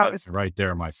is was- right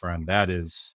there, my friend. That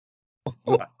is.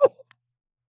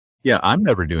 Yeah, I'm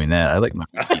never doing that. I like my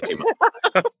whiskey too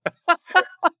much.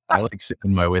 I like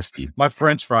sipping my whiskey. My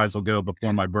French fries will go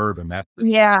before my bourbon. That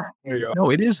Yeah. there you go. No,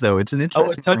 it is though. It's an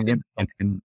interesting thing.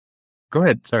 And go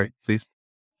ahead. Sorry, please.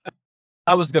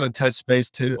 I was going to touch base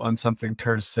too on something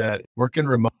Curtis said. Working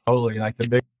remotely, like the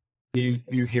big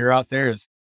you hear out there is,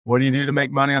 what do you do to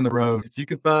make money on the road? If you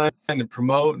could find and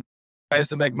promote ways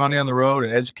to make money on the road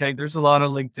and educate, there's a lot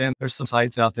of LinkedIn. There's some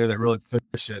sites out there that really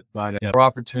push it. But for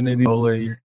opportunity,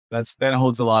 that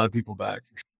holds a lot of people back.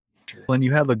 Well, and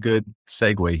you have a good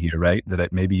segue here, right?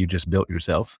 That maybe you just built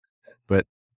yourself. But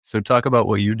so talk about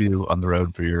what you do on the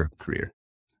road for your career.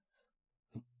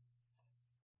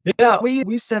 Yeah,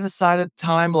 we set aside a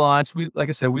timelines. Like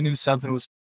I said, we knew something was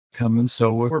coming,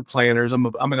 so we're planners. I'm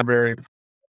a very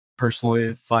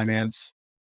personally finance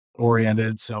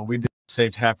oriented, so we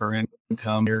saved half our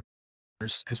income here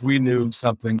because we knew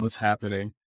something was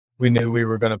happening. We knew we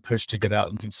were going to push to get out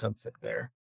and do something there.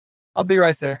 I'll be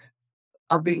right there.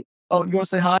 Oh, you want to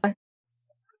say hi?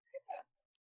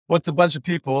 What's a bunch of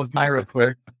people? Hi, real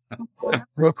quick.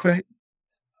 Real quick.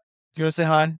 Do you want to say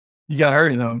hi? You got to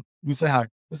hurry though. You say hi.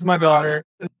 This is my daughter.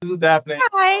 This is Daphne.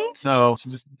 Hi. So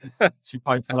she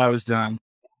probably thought I was done.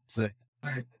 Say, all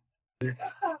right.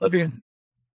 Love you.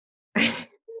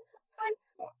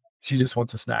 She just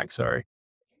wants a snack. Sorry.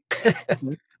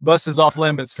 Bus is off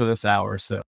limits for this hour.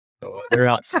 So they're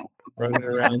out running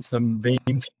around some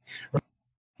beans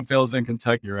fields in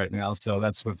Kentucky right now. So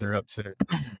that's what they're up to.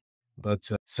 But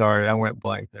sorry, I went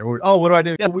blank there. What do I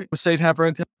do? Yeah, we saved half our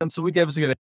income. So we gave us a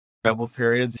good travel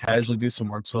period to casually do some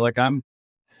work. So like I'm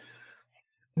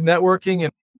networking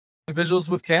and individuals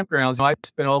with campgrounds. I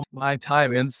spent all my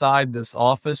time inside this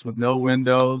office with no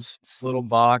windows, this little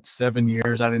box, 7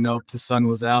 years. I didn't know if the sun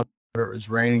was out or it was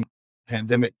raining.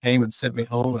 Pandemic came and sent me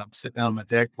home, and I'm sitting out on my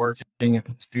deck working. And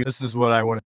this is what I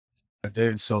want to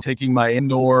do. So taking my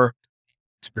indoor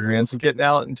experience and getting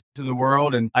out into the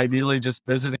world and ideally just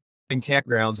visiting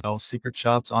campgrounds, secret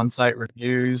shops, on-site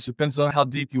reviews. Depends on how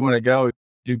deep you want to go.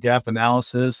 Do gap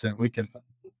analysis, and we can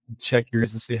check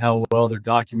yours and see how well they're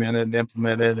documented and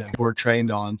implemented and we're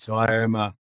trained on. So I am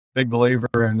a big believer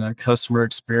in customer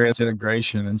experience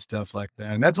integration and stuff like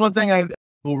that. And that's one thing when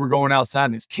we're going outside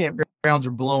and these campgrounds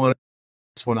are blowing up.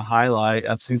 I just want to highlight,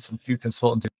 I've seen some few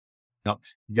consultants, you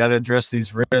got to address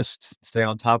these risks, stay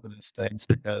on top of these things,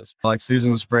 because like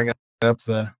Susan was bringing up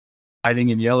the hiding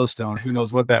in Yellowstone, who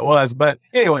knows what that was. But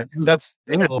anyway, that's,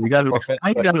 I got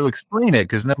to explain it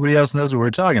because nobody else knows what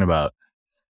we're talking about.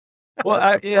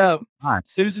 Well,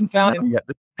 Susan found it.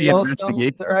 The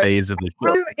investigation phase of the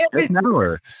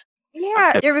show.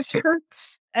 Yeah,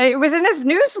 it was in his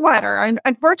newsletter.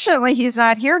 Unfortunately, he's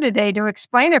not here today to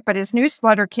explain it, but his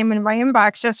newsletter came in my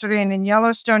inbox yesterday, and in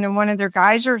Yellowstone, in one of their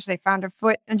geysers, they found a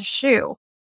foot and a shoe.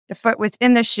 The foot was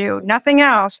in the shoe, nothing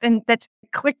else. And that's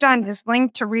clicked on his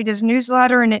link to read his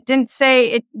newsletter, and it didn't say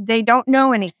it. They don't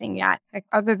know anything yet,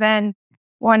 other than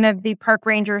one of the park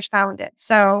rangers found it.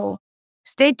 So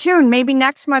stay tuned. Maybe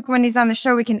next month when he's on the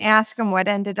show, we can ask him what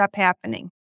ended up happening.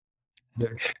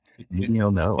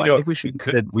 You'll know. I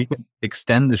think we could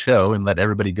extend the show and let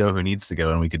everybody go who needs to go,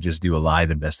 and we could just do a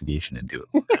live investigation and do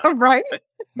it. Right?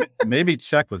 Maybe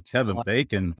check with Kevin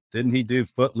Bacon. Didn't he do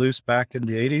Footloose back in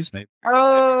the 80s? Maybe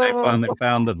Oh, they finally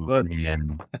found the foot.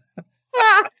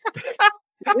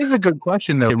 This is a good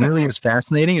question, though. It really is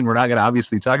fascinating, and we're not going to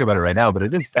obviously talk about it right now, but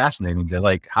it is fascinating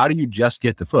to how do you just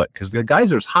get the foot? Because the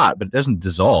geyser's hot, but it doesn't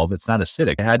dissolve. It's not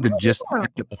acidic. It had to just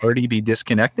already be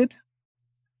disconnected.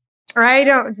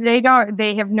 They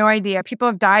have no idea. People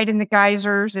have died in the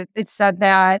geysers. It said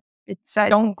that. It said,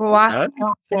 don't go out.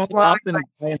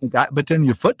 But then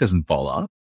your foot doesn't fall off.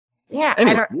 Yeah.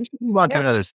 Anyway, we should move on to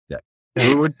another step.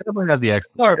 We're definitely not the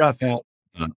expert. Sorry about that.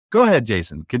 Go ahead,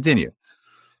 Jason. Continue.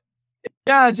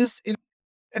 Yeah, just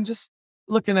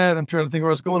looking at, I'm trying to think where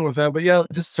I was going with that, but yeah,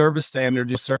 just service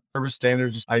standards,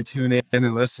 I tune in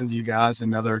and listen to you guys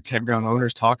and other campground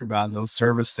owners talk about those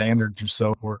service standards are so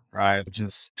important, right?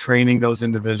 Just training those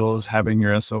individuals, having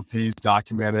your SOPs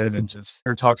documented, and just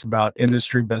it talks about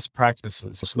industry best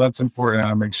practices. So that's important.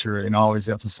 I make sure and always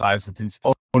emphasize that these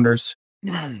owners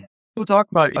we'll talk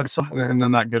about something, and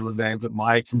I'm not good with names, but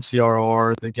Mike from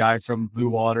CRR, the guy from Blue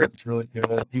Water, it's really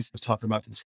good. He's talking about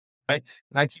this. Right?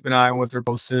 And I keep an eye on what they're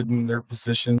posted and their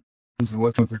positions and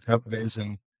with their companies.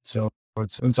 And so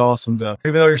it's awesome to,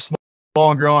 even though you're small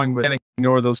and growing, but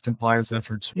ignore those compliance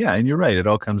efforts. Yeah. And you're right. It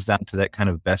all comes down to that kind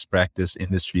of best practice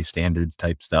industry standards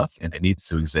type stuff. And it needs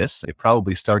to exist. It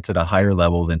probably starts at a higher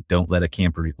level than don't let a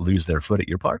camper lose their foot at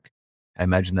your park. I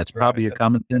imagine that's probably a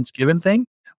common sense given thing.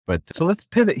 But so let's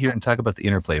pivot here and talk about the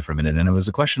interplay for a minute. And it was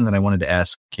a question that I wanted to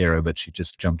ask Kara, but she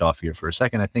just jumped off here for a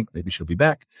second. I think maybe she'll be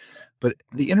back. But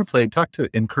the interplay,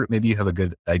 and Kurt, maybe you have a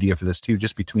good idea for this too,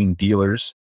 just between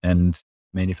dealers and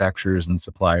manufacturers and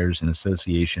suppliers and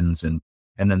associations. And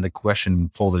then the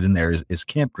question folded in there is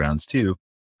campgrounds too.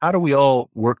 How do we all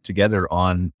work together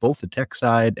on both the tech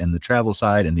side and the travel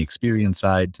side and the experience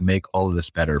side to make all of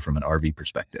this better from an RV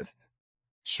perspective?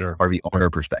 Sure. RV owner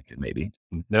perspective, maybe.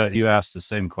 No, you asked the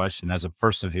same question as a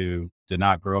person who did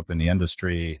not grow up in the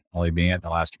industry, only being it the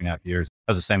last 2.5 years.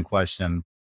 That was the same question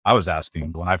I was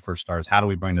asking when I first started. How do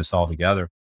we bring this all together?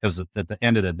 Because at the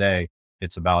end of the day,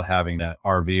 it's about having that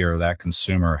RV or that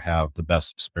consumer have the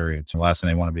best experience. The last thing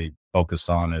they want to be focused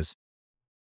on is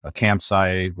a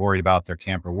campsite, worried about their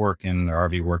camper working, their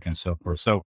RV working, and so forth.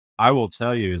 So I will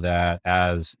tell you that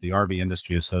as the RV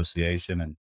Industry Association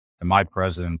and my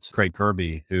president, Craig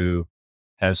Kirby, who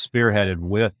has spearheaded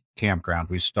with campground.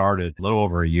 We started a little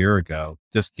over a year ago,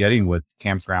 just getting with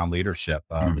campground leadership,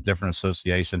 the different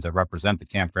associations that represent the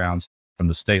campgrounds from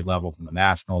the state level, from the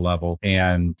national level,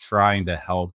 and trying to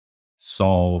help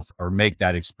solve or make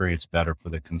that experience better for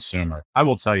the consumer. I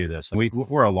will tell you this,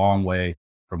 we're a long way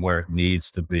from where it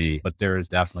needs to be, but there is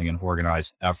definitely an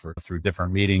organized effort through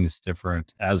different meetings,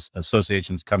 as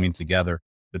associations coming together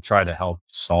to try to help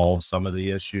solve some of the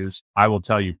issues. I will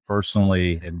tell you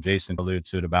personally, and Jason alluded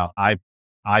to it about, I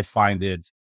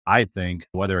think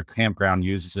whether a campground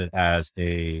uses it as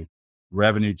a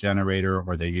revenue generator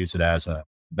or they use it as a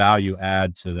value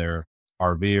add to their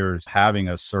RVers, having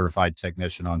a certified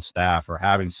technician on staff or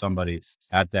having somebody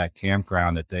at that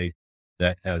campground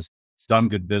that has done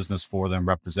good business for them,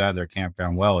 represented their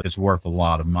campground well, is worth a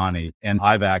lot of money. And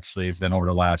I've actually been over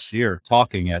the last year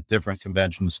talking at different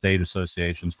conventions, state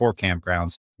associations for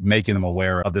campgrounds, making them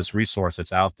aware of this resource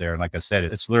that's out there. And like I said,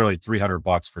 it's literally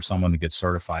 $300 for someone to get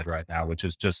certified right now, which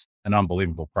is just an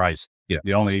unbelievable price. Yeah.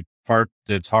 The only part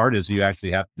that's hard is you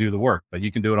actually have to do the work, but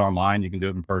you can do it online, you can do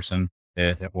it in person,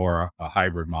 or a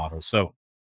hybrid model. So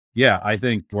yeah, I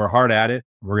think we're hard at it.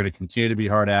 We're going to continue to be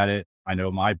hard at it. I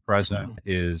know my president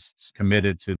is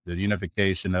committed to the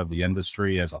unification of the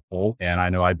industry as a whole. And I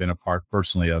know I've been a part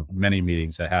personally of many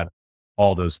meetings that had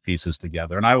all those pieces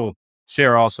together. And I will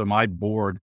share also my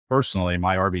board personally,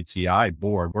 my RVTI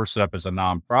board, we're set up as a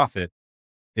nonprofit,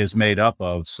 is made up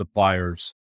of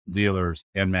suppliers, dealers,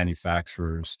 and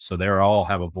manufacturers. So they all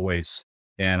have a voice.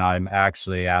 And I'm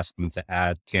actually asking to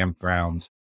add campgrounds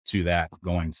to that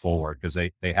going forward because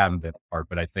they haven't been a part,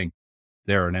 but I think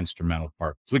they're an instrumental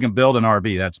part. So we can build an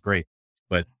RV, that's great,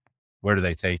 but where do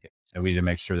they take it? And we need to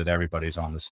make sure that everybody's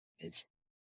on this page.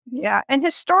 Yeah. And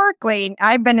historically,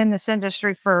 I've been in this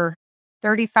industry for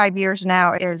 35 years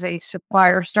now as a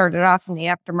supplier, started off in the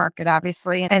aftermarket,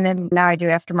 obviously, and then now I do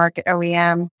aftermarket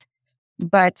OEM.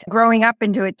 But growing up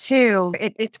into it too,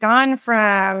 it's gone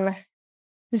from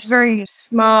this very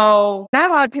small, not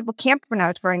a lot of people camped when I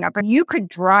was growing up, but you could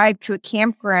drive to a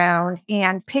campground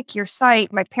and pick your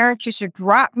site. My parents used to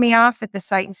drop me off at the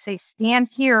site and say, stand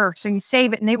here. So you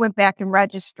save it. And they went back and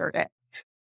registered it,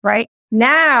 right?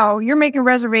 Now you're making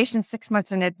reservations 6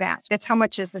 months in advance. That's how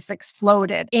much has this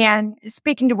exploded. And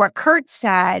speaking to what Kurt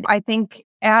said, I think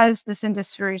as this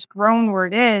industry has grown where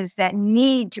it is, that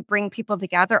need to bring people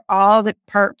together, all the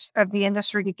parts of the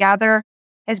industry together,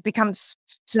 has become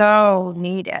so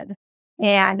needed.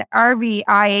 And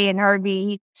RVIA and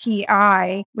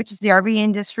RVTI, which is the RV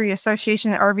Industry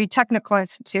Association and RV Technical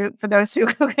Institute, for those who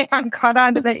haven't caught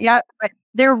on to that yet, but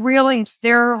they're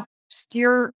spearheading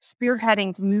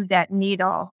to move that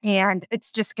needle. And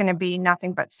it's just going to be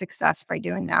nothing but success by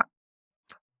doing that.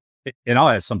 And I'll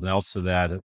add something else to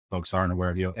that folks aren't aware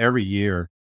of. Every year,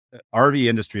 RV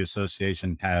Industry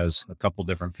Association has a couple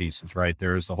different pieces, right?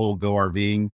 There's the whole Go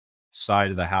RVing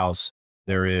side of the house.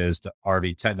 There is the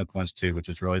RV Technical Institute, which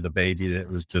is really the baby that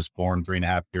was just born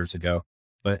 3.5 years ago.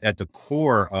 But at the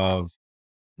core of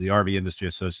the RV Industry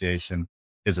Association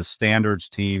is a standards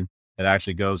team that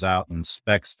actually goes out and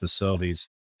inspects facilities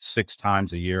 6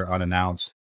 times a year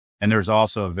unannounced. And there's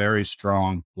also a very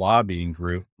strong lobbying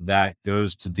group that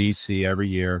goes to DC every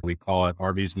year. We call it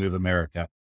RVs Move America.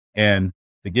 And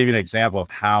to give you an example of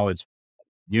how it's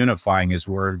unifying is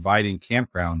we're inviting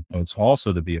campground folks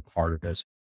also to be a part of this.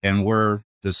 And we're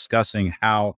discussing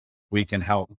how we can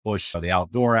help push the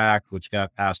Outdoor Act, which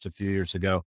got passed a few years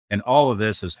ago. And all of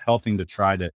this is helping to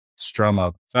try to strum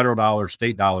up federal dollars,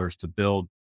 state dollars to build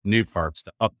new parks,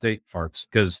 to update parks.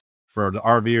 Because for the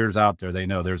RVers out there, they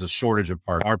know there's a shortage of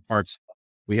parks. Our parks,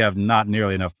 we have not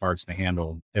nearly enough parks to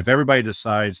handle. If everybody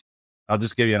decides, I'll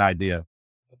just give you an idea.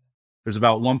 There's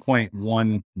about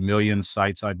 1.1 million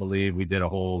sites, I believe. We did a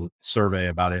whole survey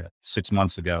about it 6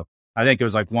 months ago. I think it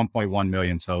was like 1.1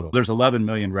 million total. There's 11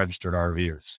 million registered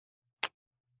RVers.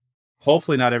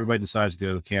 Hopefully not everybody decides to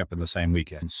go to camp in the same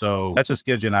weekend. So that just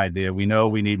gives you an idea. We know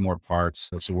we need more parks.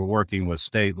 So we're working with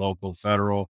state, local,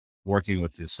 federal, working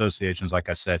with the associations. Like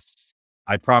I said,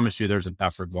 I promise you there's an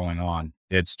effort going on.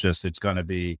 It's going to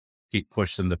be keep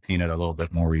pushing the peanut a little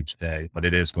bit more each day, but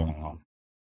it is going on.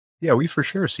 Yeah, we've for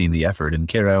sure seen the effort. And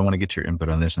Kara, I want to get your input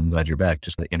on this. I'm glad you're back.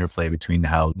 Just the interplay between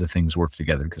how the things work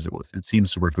together, because it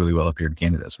seems to work really well up here in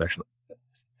Canada, especially.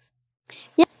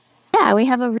 Yeah, we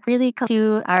have a really close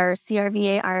to our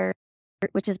CRVA,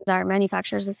 which is our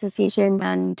Manufacturers Association,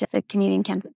 and the Canadian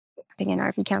Camping and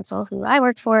RV Council, who I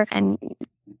worked for and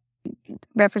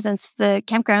represents the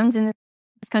campgrounds in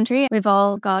this country. We've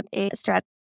all got a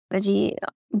strategy,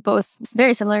 both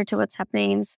very similar to what's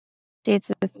happening in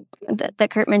states with, that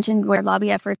Kurt mentioned, where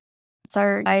lobby efforts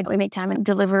are. We make time and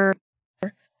deliver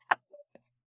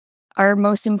our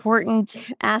most important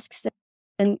asks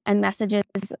and messages,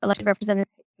 elected representatives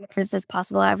as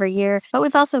possible every year. But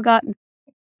we've also got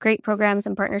great programs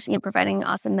and partnerships, providing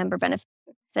awesome member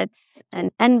benefits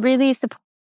and really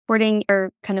supporting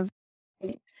our kind of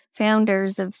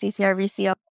founders of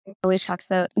CCRVC. Always talks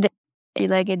about the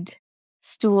three-legged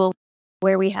stool,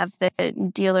 where we have the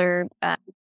dealer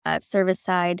service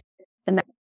side, the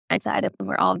member side, and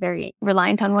we're all very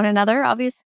reliant on one another,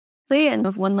 obviously, and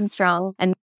of one strong.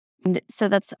 And so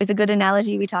that's a good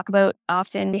analogy we talk about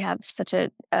often. We have such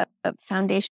a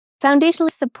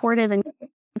foundationally supportive and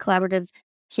collaborative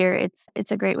here.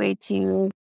 It's a great way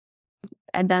to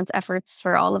advance efforts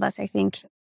for all of us, I think,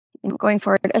 going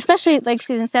forward, especially like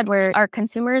Susan said, where our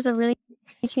consumers are really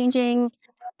changing.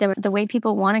 The way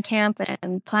people want to camp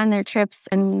and plan their trips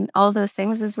and all those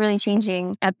things is really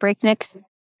changing at breakneck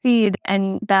speed.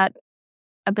 And that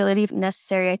ability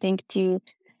necessary, I think, to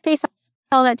face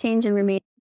all that change and remain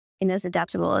as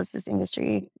adaptable as this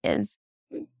industry is.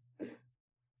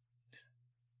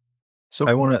 So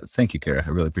I want to thank you, Kara. I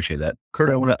really appreciate that. Kurt,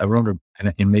 I wonder,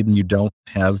 and maybe you don't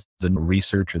have the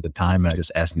research or the time, and I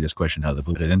just asked you this question out of the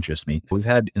blue. It interests me.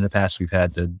 In the past, we've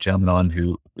had the gentlemen on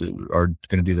who are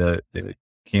going to do the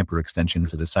camper extension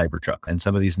for the Cybertruck, and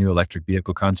some of these new electric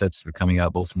vehicle concepts that are coming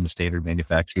out both from the standard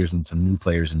manufacturers and some new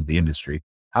players in the industry.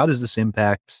 How does this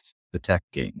impact the tech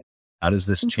game? How does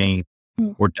this change,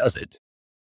 or does it?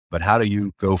 But how do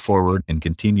you go forward and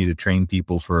continue to train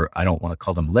people for, I don't want to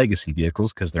call them legacy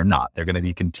vehicles, because they're not. They're going to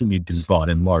be continued to be bought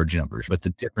in large numbers. But the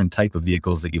different type of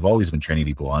vehicles that you've always been training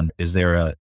people on, is there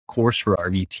a course for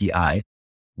RVTI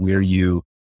where you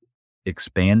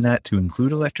expand that to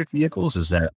include electric vehicles? Is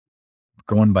that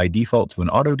going by default to an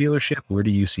auto dealership? Where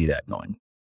do you see that going?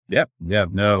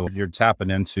 No, you're tapping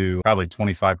into probably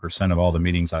 25% of all the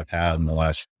meetings I've had in the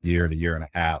last year to year and a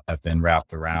half have been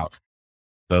wrapped around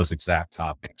those exact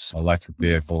topics: electric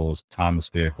vehicles, autonomous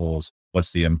vehicles.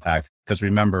 What's the impact? Because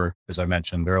remember, as I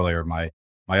mentioned earlier, my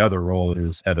other role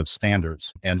is head of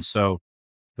standards. And so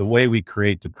the way we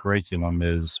create the curriculum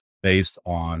is based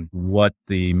on what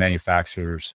the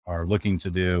manufacturers are looking to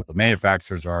do. The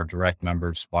manufacturers are our direct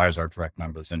members, suppliers are direct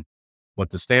members. And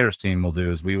what the standards team will do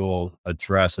is we will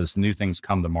address as new things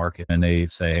come to market and they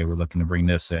say, hey, we're looking to bring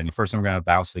this in. First, we're going to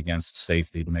bounce against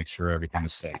safety to make sure everything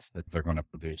is safe that they're going to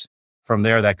produce. From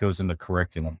there, that goes into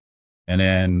curriculum. And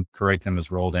then curriculum is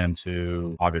rolled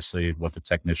into, obviously, what the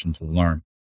technicians will learn.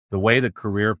 The way the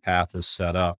career path is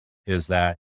set up is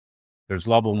that there's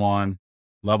level one.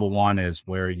 Level one is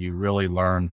where you really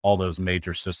learn all those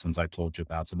major systems I told you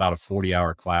about. It's about a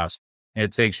 40-hour class, and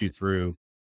it takes you through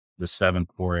the 7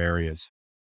 core areas.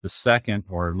 The second,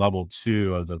 or level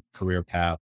 2 of the career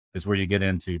path, is where you get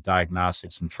into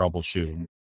diagnostics and troubleshooting.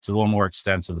 It's a little more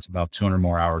extensive. It's about 200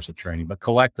 more hours of training, but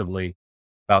collectively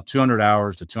about 200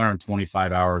 hours to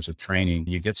 225 hours of training.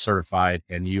 You get certified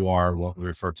and you are what we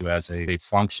refer to as a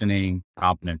functioning,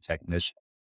 competent technician.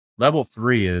 Level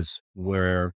 3 is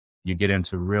where you get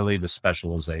into really the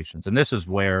specializations. And this is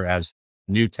where, as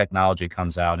new technology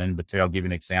comes out. And but I'll give you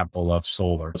an example of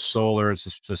solar. Solar is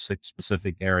a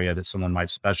specific area that someone might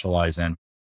specialize in.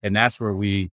 And that's where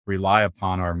we rely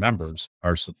upon our members,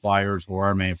 our suppliers, or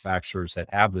our manufacturers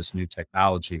that have this new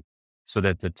technology so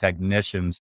that the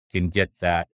technicians can get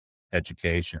that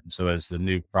education. So as the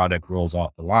new product rolls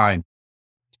off the line,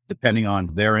 depending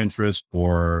on their interest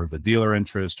or the dealer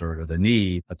interest or the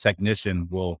need, a technician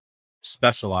will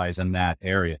specialize in that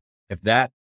area. If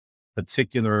that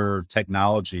particular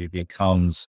technology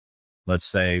becomes, let's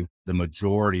say, the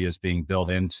majority is being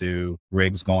built into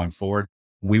rigs going forward,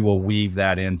 we will weave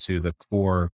that into the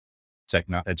core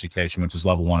education, which is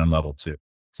level 1 and level 2.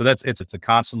 So it's a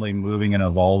constantly moving and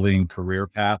evolving career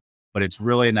path, but it's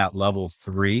really in that level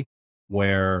 3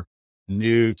 where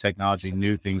new technology,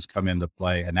 new things come into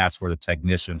play. And that's where the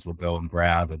technicians will go and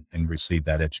grab and receive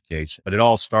that education. But it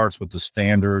all starts with the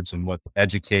standards and what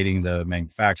educating the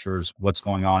manufacturers, what's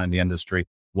going on in the industry.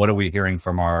 What are we hearing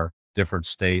from our different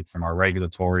states, from our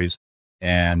regulatories?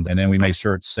 And then we make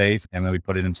sure it's safe, and then we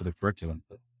put it into the curriculum.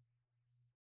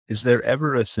 Is there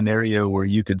ever a scenario where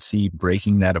you could see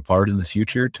breaking that apart in the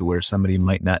future to where somebody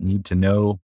might not need to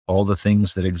know all the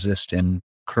things that exist in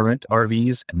current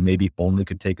RVs and maybe only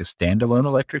could take a standalone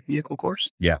electric vehicle course?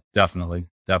 Yeah, definitely.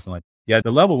 Definitely. Yeah.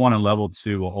 The level 1 and level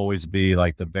 2 will always be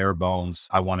like the bare bones.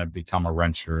 I want to become a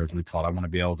wrencher, as we call it. I want to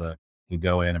be able to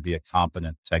go in and be a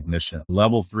competent technician.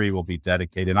 Level 3 will be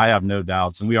dedicated. I have no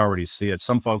doubts, and we already see it.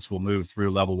 Some folks will move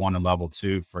through level 1 and level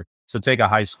 2 so take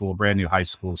a brand new high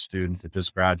school student that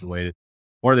just graduated,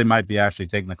 or they might be actually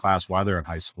taking the class while they're in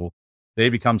high school. They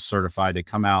become certified. They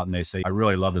come out and they say, I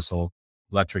really love this whole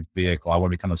electric vehicle. I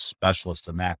want to become a specialist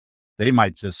in that. They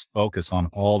might just focus on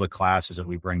all the classes that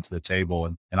we bring to the table.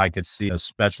 And I could see a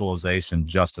specialization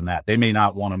just in that. They may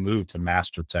not want to move to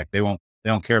master tech. They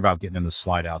don't care about getting into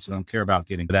slide outs. They don't care about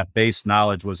getting that base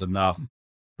knowledge was enough,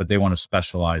 but they want to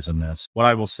specialize in this. What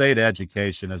I will say to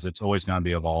education is it's always going to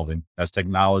be evolving. As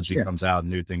technology comes out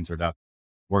and new things are done,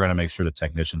 we're going to make sure the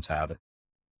technicians have it.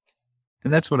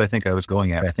 And that's what I think I was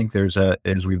going at. I think there's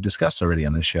as we've discussed already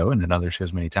on this show and in other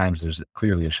shows many times, there's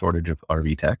clearly a shortage of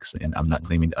RV techs, and I'm not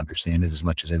claiming to understand it as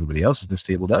much as everybody else at this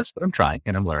table does, but I'm trying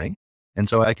and I'm learning. And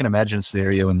so I can imagine a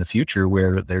scenario in the future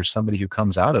where there's somebody who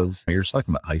comes out of, you're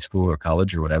talking about high school or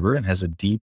college or whatever, and has a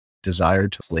deep desire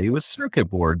to play with circuit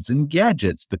boards and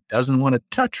gadgets, but doesn't want to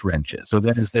touch wrenches. So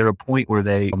then is there a point where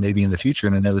they maybe in the future,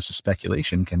 and I know this is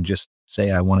speculation, can just say,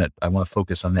 I want to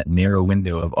focus on that narrow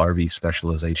window of RV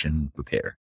specialization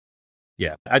repair?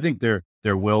 Yeah, I think there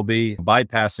will be.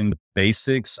 Bypassing the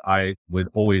basics, I would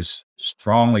always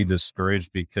strongly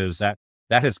discourage, because that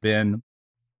has been,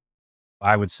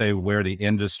 I would say, where the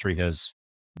industry has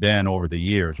been over the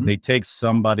years. They take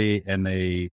somebody and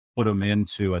they put them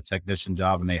into a technician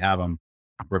job and they have them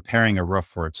repairing a roof,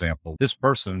 for example. This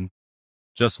person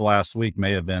just last week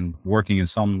may have been working in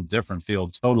some different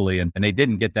field totally, and they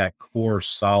didn't get that core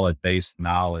solid base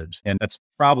knowledge. And that's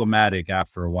problematic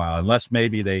after a while, unless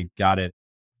maybe they got it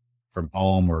from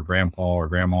home or grandpa or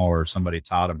grandma or somebody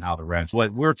taught them how to wrench.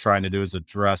 What we're trying to do is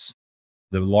address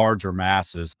the larger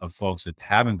masses of folks that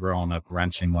haven't grown up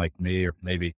wrenching like me, or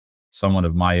maybe someone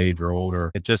of my age or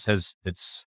older.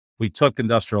 We took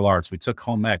industrial arts, we took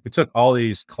home ec, we took all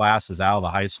these classes out of the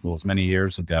high schools many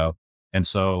years ago. And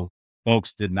so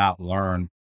folks did not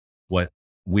learn what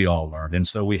we all learned. And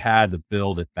so we had to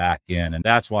build it back in. And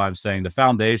that's why I'm saying the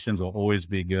foundations will always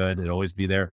be good. It'll always be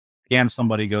there. Can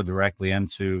somebody go directly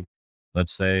into,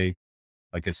 let's say,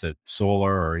 like I said,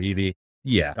 solar or EV?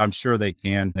 Yeah, I'm sure they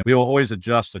can. And we will always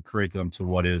adjust the curriculum to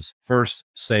what is first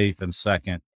safe and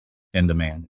second in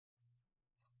demand.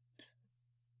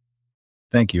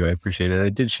 Thank you. I appreciate it. I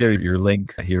did share your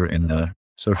link here in the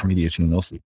social media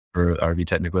channels for RV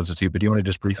Technical Institute, but do you want to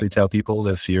just briefly tell people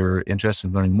if you're interested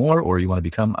in learning more, or you want to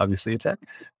become obviously a tech,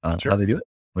 Sure. how they do it,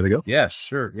 where they go? Yeah,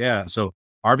 sure. Yeah. So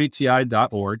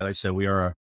rvti.org, like I said, we're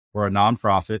a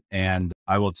nonprofit, and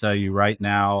I will tell you right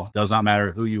now, does not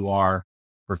matter who you are.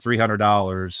 For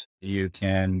 $300, you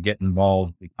can get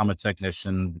involved, become a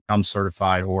technician, become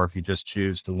certified, or if you just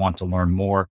choose to want to learn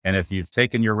more. And if you've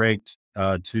taken your rig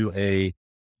to a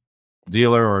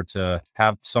dealer or to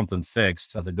have something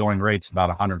fixed, the going rate's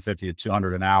about $150 to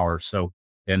 $200 an hour. So,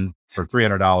 and for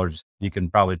 $300, you can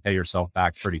probably pay yourself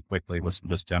back pretty quickly with some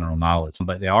just general knowledge.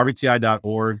 But the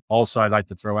rvti.org. Also, I'd like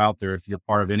to throw out there, if you're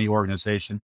part of any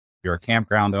organization, you're a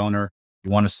campground owner,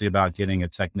 you want to see about getting a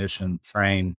technician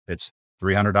trained, it's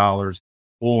 $300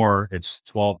 or it's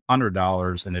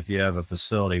 $1,200. And if you have a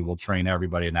facility, we'll train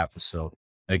everybody in that facility.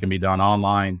 It can be done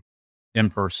online, in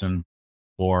person,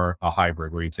 or a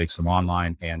hybrid where you take some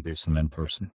online and do some in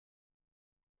person.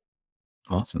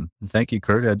 Awesome. Thank you,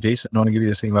 Kurt. Jason, I want to give you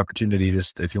the same opportunity.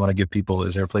 Just if you want to give people,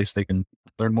 is there a place they can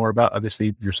learn more about,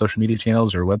 obviously, your social media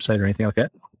channels or website or anything like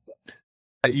that?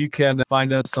 You can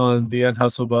find us on the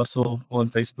Hustle Bustle on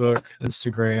Facebook,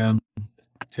 Instagram,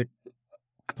 TikTok.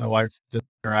 My wife just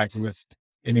interacting with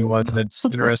anyone that's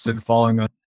interested in following us.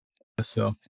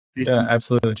 So, yeah,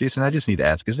 absolutely. Jason, I just need to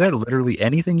ask, is that literally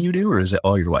anything you do or is it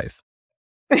all your wife?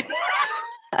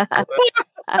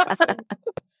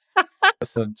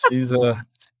 Listen,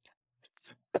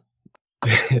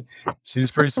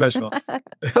 she's pretty special.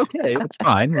 Okay, that's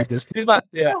fine. I'm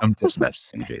just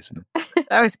messing, Jason.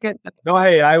 That was good. No,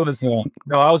 hey, I was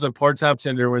a part-time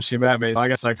Tinder when she met me. I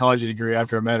got a psychology degree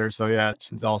after I met her. So yeah,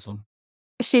 she's awesome.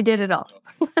 She did it all.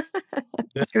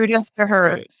 Kudos to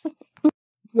her.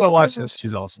 Well, watch this.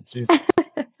 She's awesome. She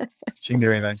can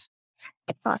do anything.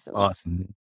 Awesome.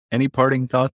 Awesome. Any parting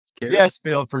thoughts? Yes,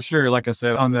 Bill, for sure. Like I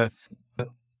said, on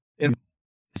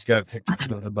it's got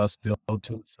pictures of the bus build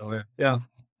too. So yeah,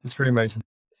 it's pretty amazing.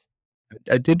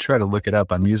 I did try to look it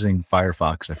up. I'm using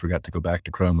Firefox. I forgot to go back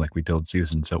to Chrome like we told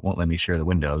Susan, so it won't let me share the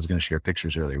window. I was going to share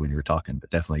pictures earlier when you were talking, but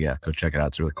definitely, yeah, go check it out.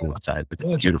 It's really cool outside, but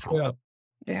beautiful.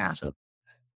 Yeah. So,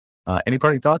 any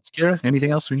parting thoughts, Kara?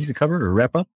 Anything else we need to cover or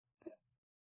wrap up?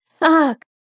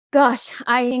 Gosh,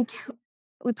 I think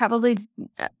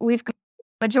we've got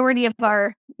majority of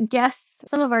our guests,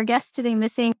 some of our guests today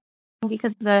missing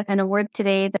because of an award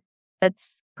today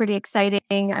that's pretty exciting.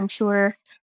 I'm sure.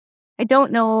 I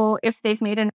don't know if they've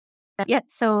made an yet,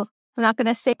 so I'm not going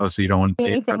to say. Oh, so you don't want to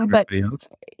say anything, but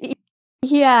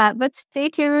yeah, but stay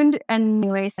tuned. And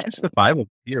anyways, it's the Bible.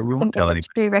 Yeah, we won't tell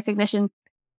anybody. Recognition,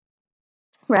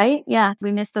 right? Yeah,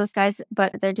 we miss those guys,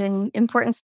 but they're doing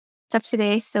important stuff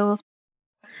today. So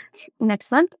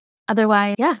next month.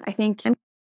 Otherwise, yeah, I think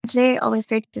today always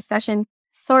great discussion.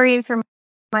 Sorry for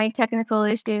my technical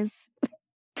issues.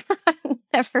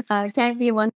 Never can't be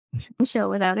one show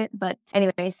without it. But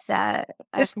anyways,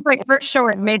 this like first show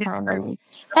it made it.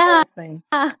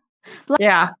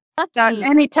 Yeah. Lucky.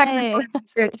 Any technical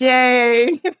yay.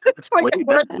 It's like a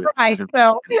birth prize.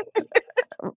 So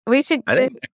we should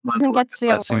get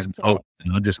the Susan. Oh,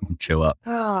 and I'll just show up.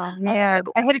 Oh man.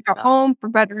 I had to go home for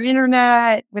better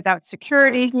internet without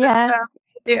security. Yeah.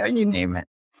 Yeah, you name it.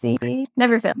 See,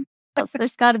 never fail. So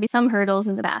there's got to be some hurdles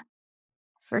in the back,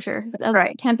 for sure.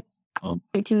 Right. Can't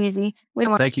be too easy.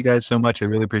 Thank you guys so much. I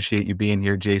really appreciate you being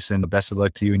here, Jason. Best of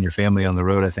luck to you and your family on the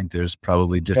road. I think there's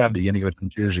probably just the beginning of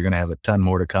adventures. You're going to have a ton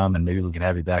more to come, and maybe we can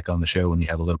have you back on the show when you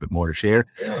have a little bit more to share.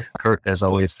 Yeah. Kurt, as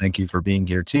always, thank you for being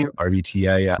here too.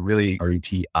 RVTI,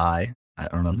 RVTI. I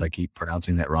don't know if I keep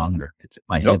pronouncing that wrong or it's in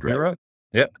my head. Right?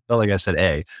 Yeah. Felt like I said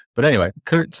A. But anyway,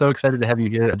 Kurt, so excited to have you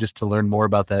here just to learn more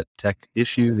about that tech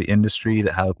issue, the industry,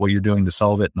 what you're doing to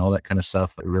solve it and all that kind of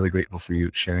stuff. I'm really grateful for you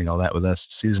sharing all that with us.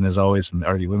 Susan, as always, from the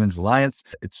RV Women's Alliance.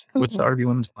 What's the RV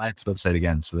Women's Alliance website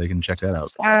again so they can check that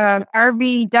out?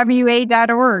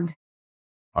 RVWA.org.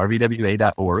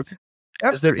 RVWA.org.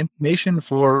 Yep. Is there information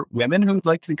for women who would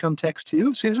like to become techs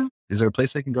too, Susan? Is there a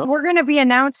place they can go? We're going to be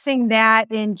announcing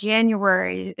that in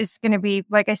January. It's going to be,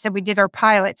 like I said, we did our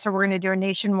pilot, so we're going to do a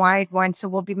nationwide one. So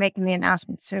we'll be making the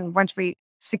announcement soon once we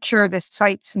secure the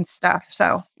sites and stuff.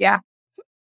 So yeah,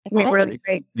 really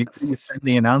great. You can send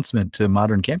the announcement to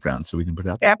Modern Campground so we can put it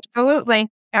out there.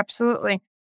 Absolutely.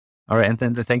 All right. And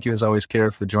then thank you as always,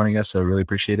 Kara, for joining us. I really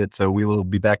appreciate it. So we will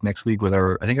be back next week with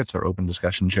I think it's our open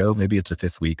discussion show. Maybe it's a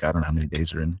fifth week. I don't know how many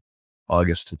days are in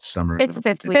August. It's summer. It's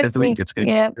fifth week. Fifth week. It's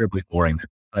terribly boring.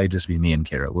 It'll just be me and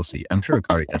Kara. We'll see. I'm sure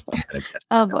Kari has to.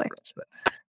 Oh boy.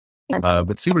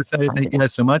 But super excited. Thank you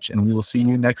guys so much. And we will see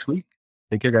you next week.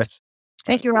 Take care, guys.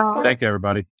 Thank you all. Thank you,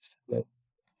 everybody.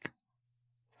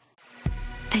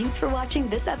 Thanks for watching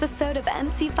this episode of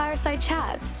MC Fireside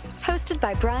Chats, hosted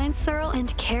by Brian Searle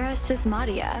and Kara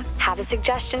Sismadia. Have a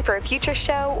suggestion for a future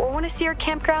show or want to see your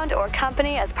campground or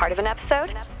company as part of an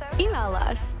episode? Email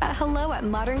us at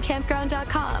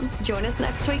hello@moderncampground.com. Join us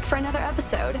next week for another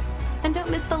episode. And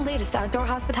don't miss the latest outdoor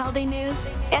hospitality news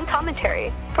and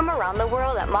commentary from around the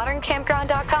world at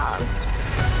moderncampground.com.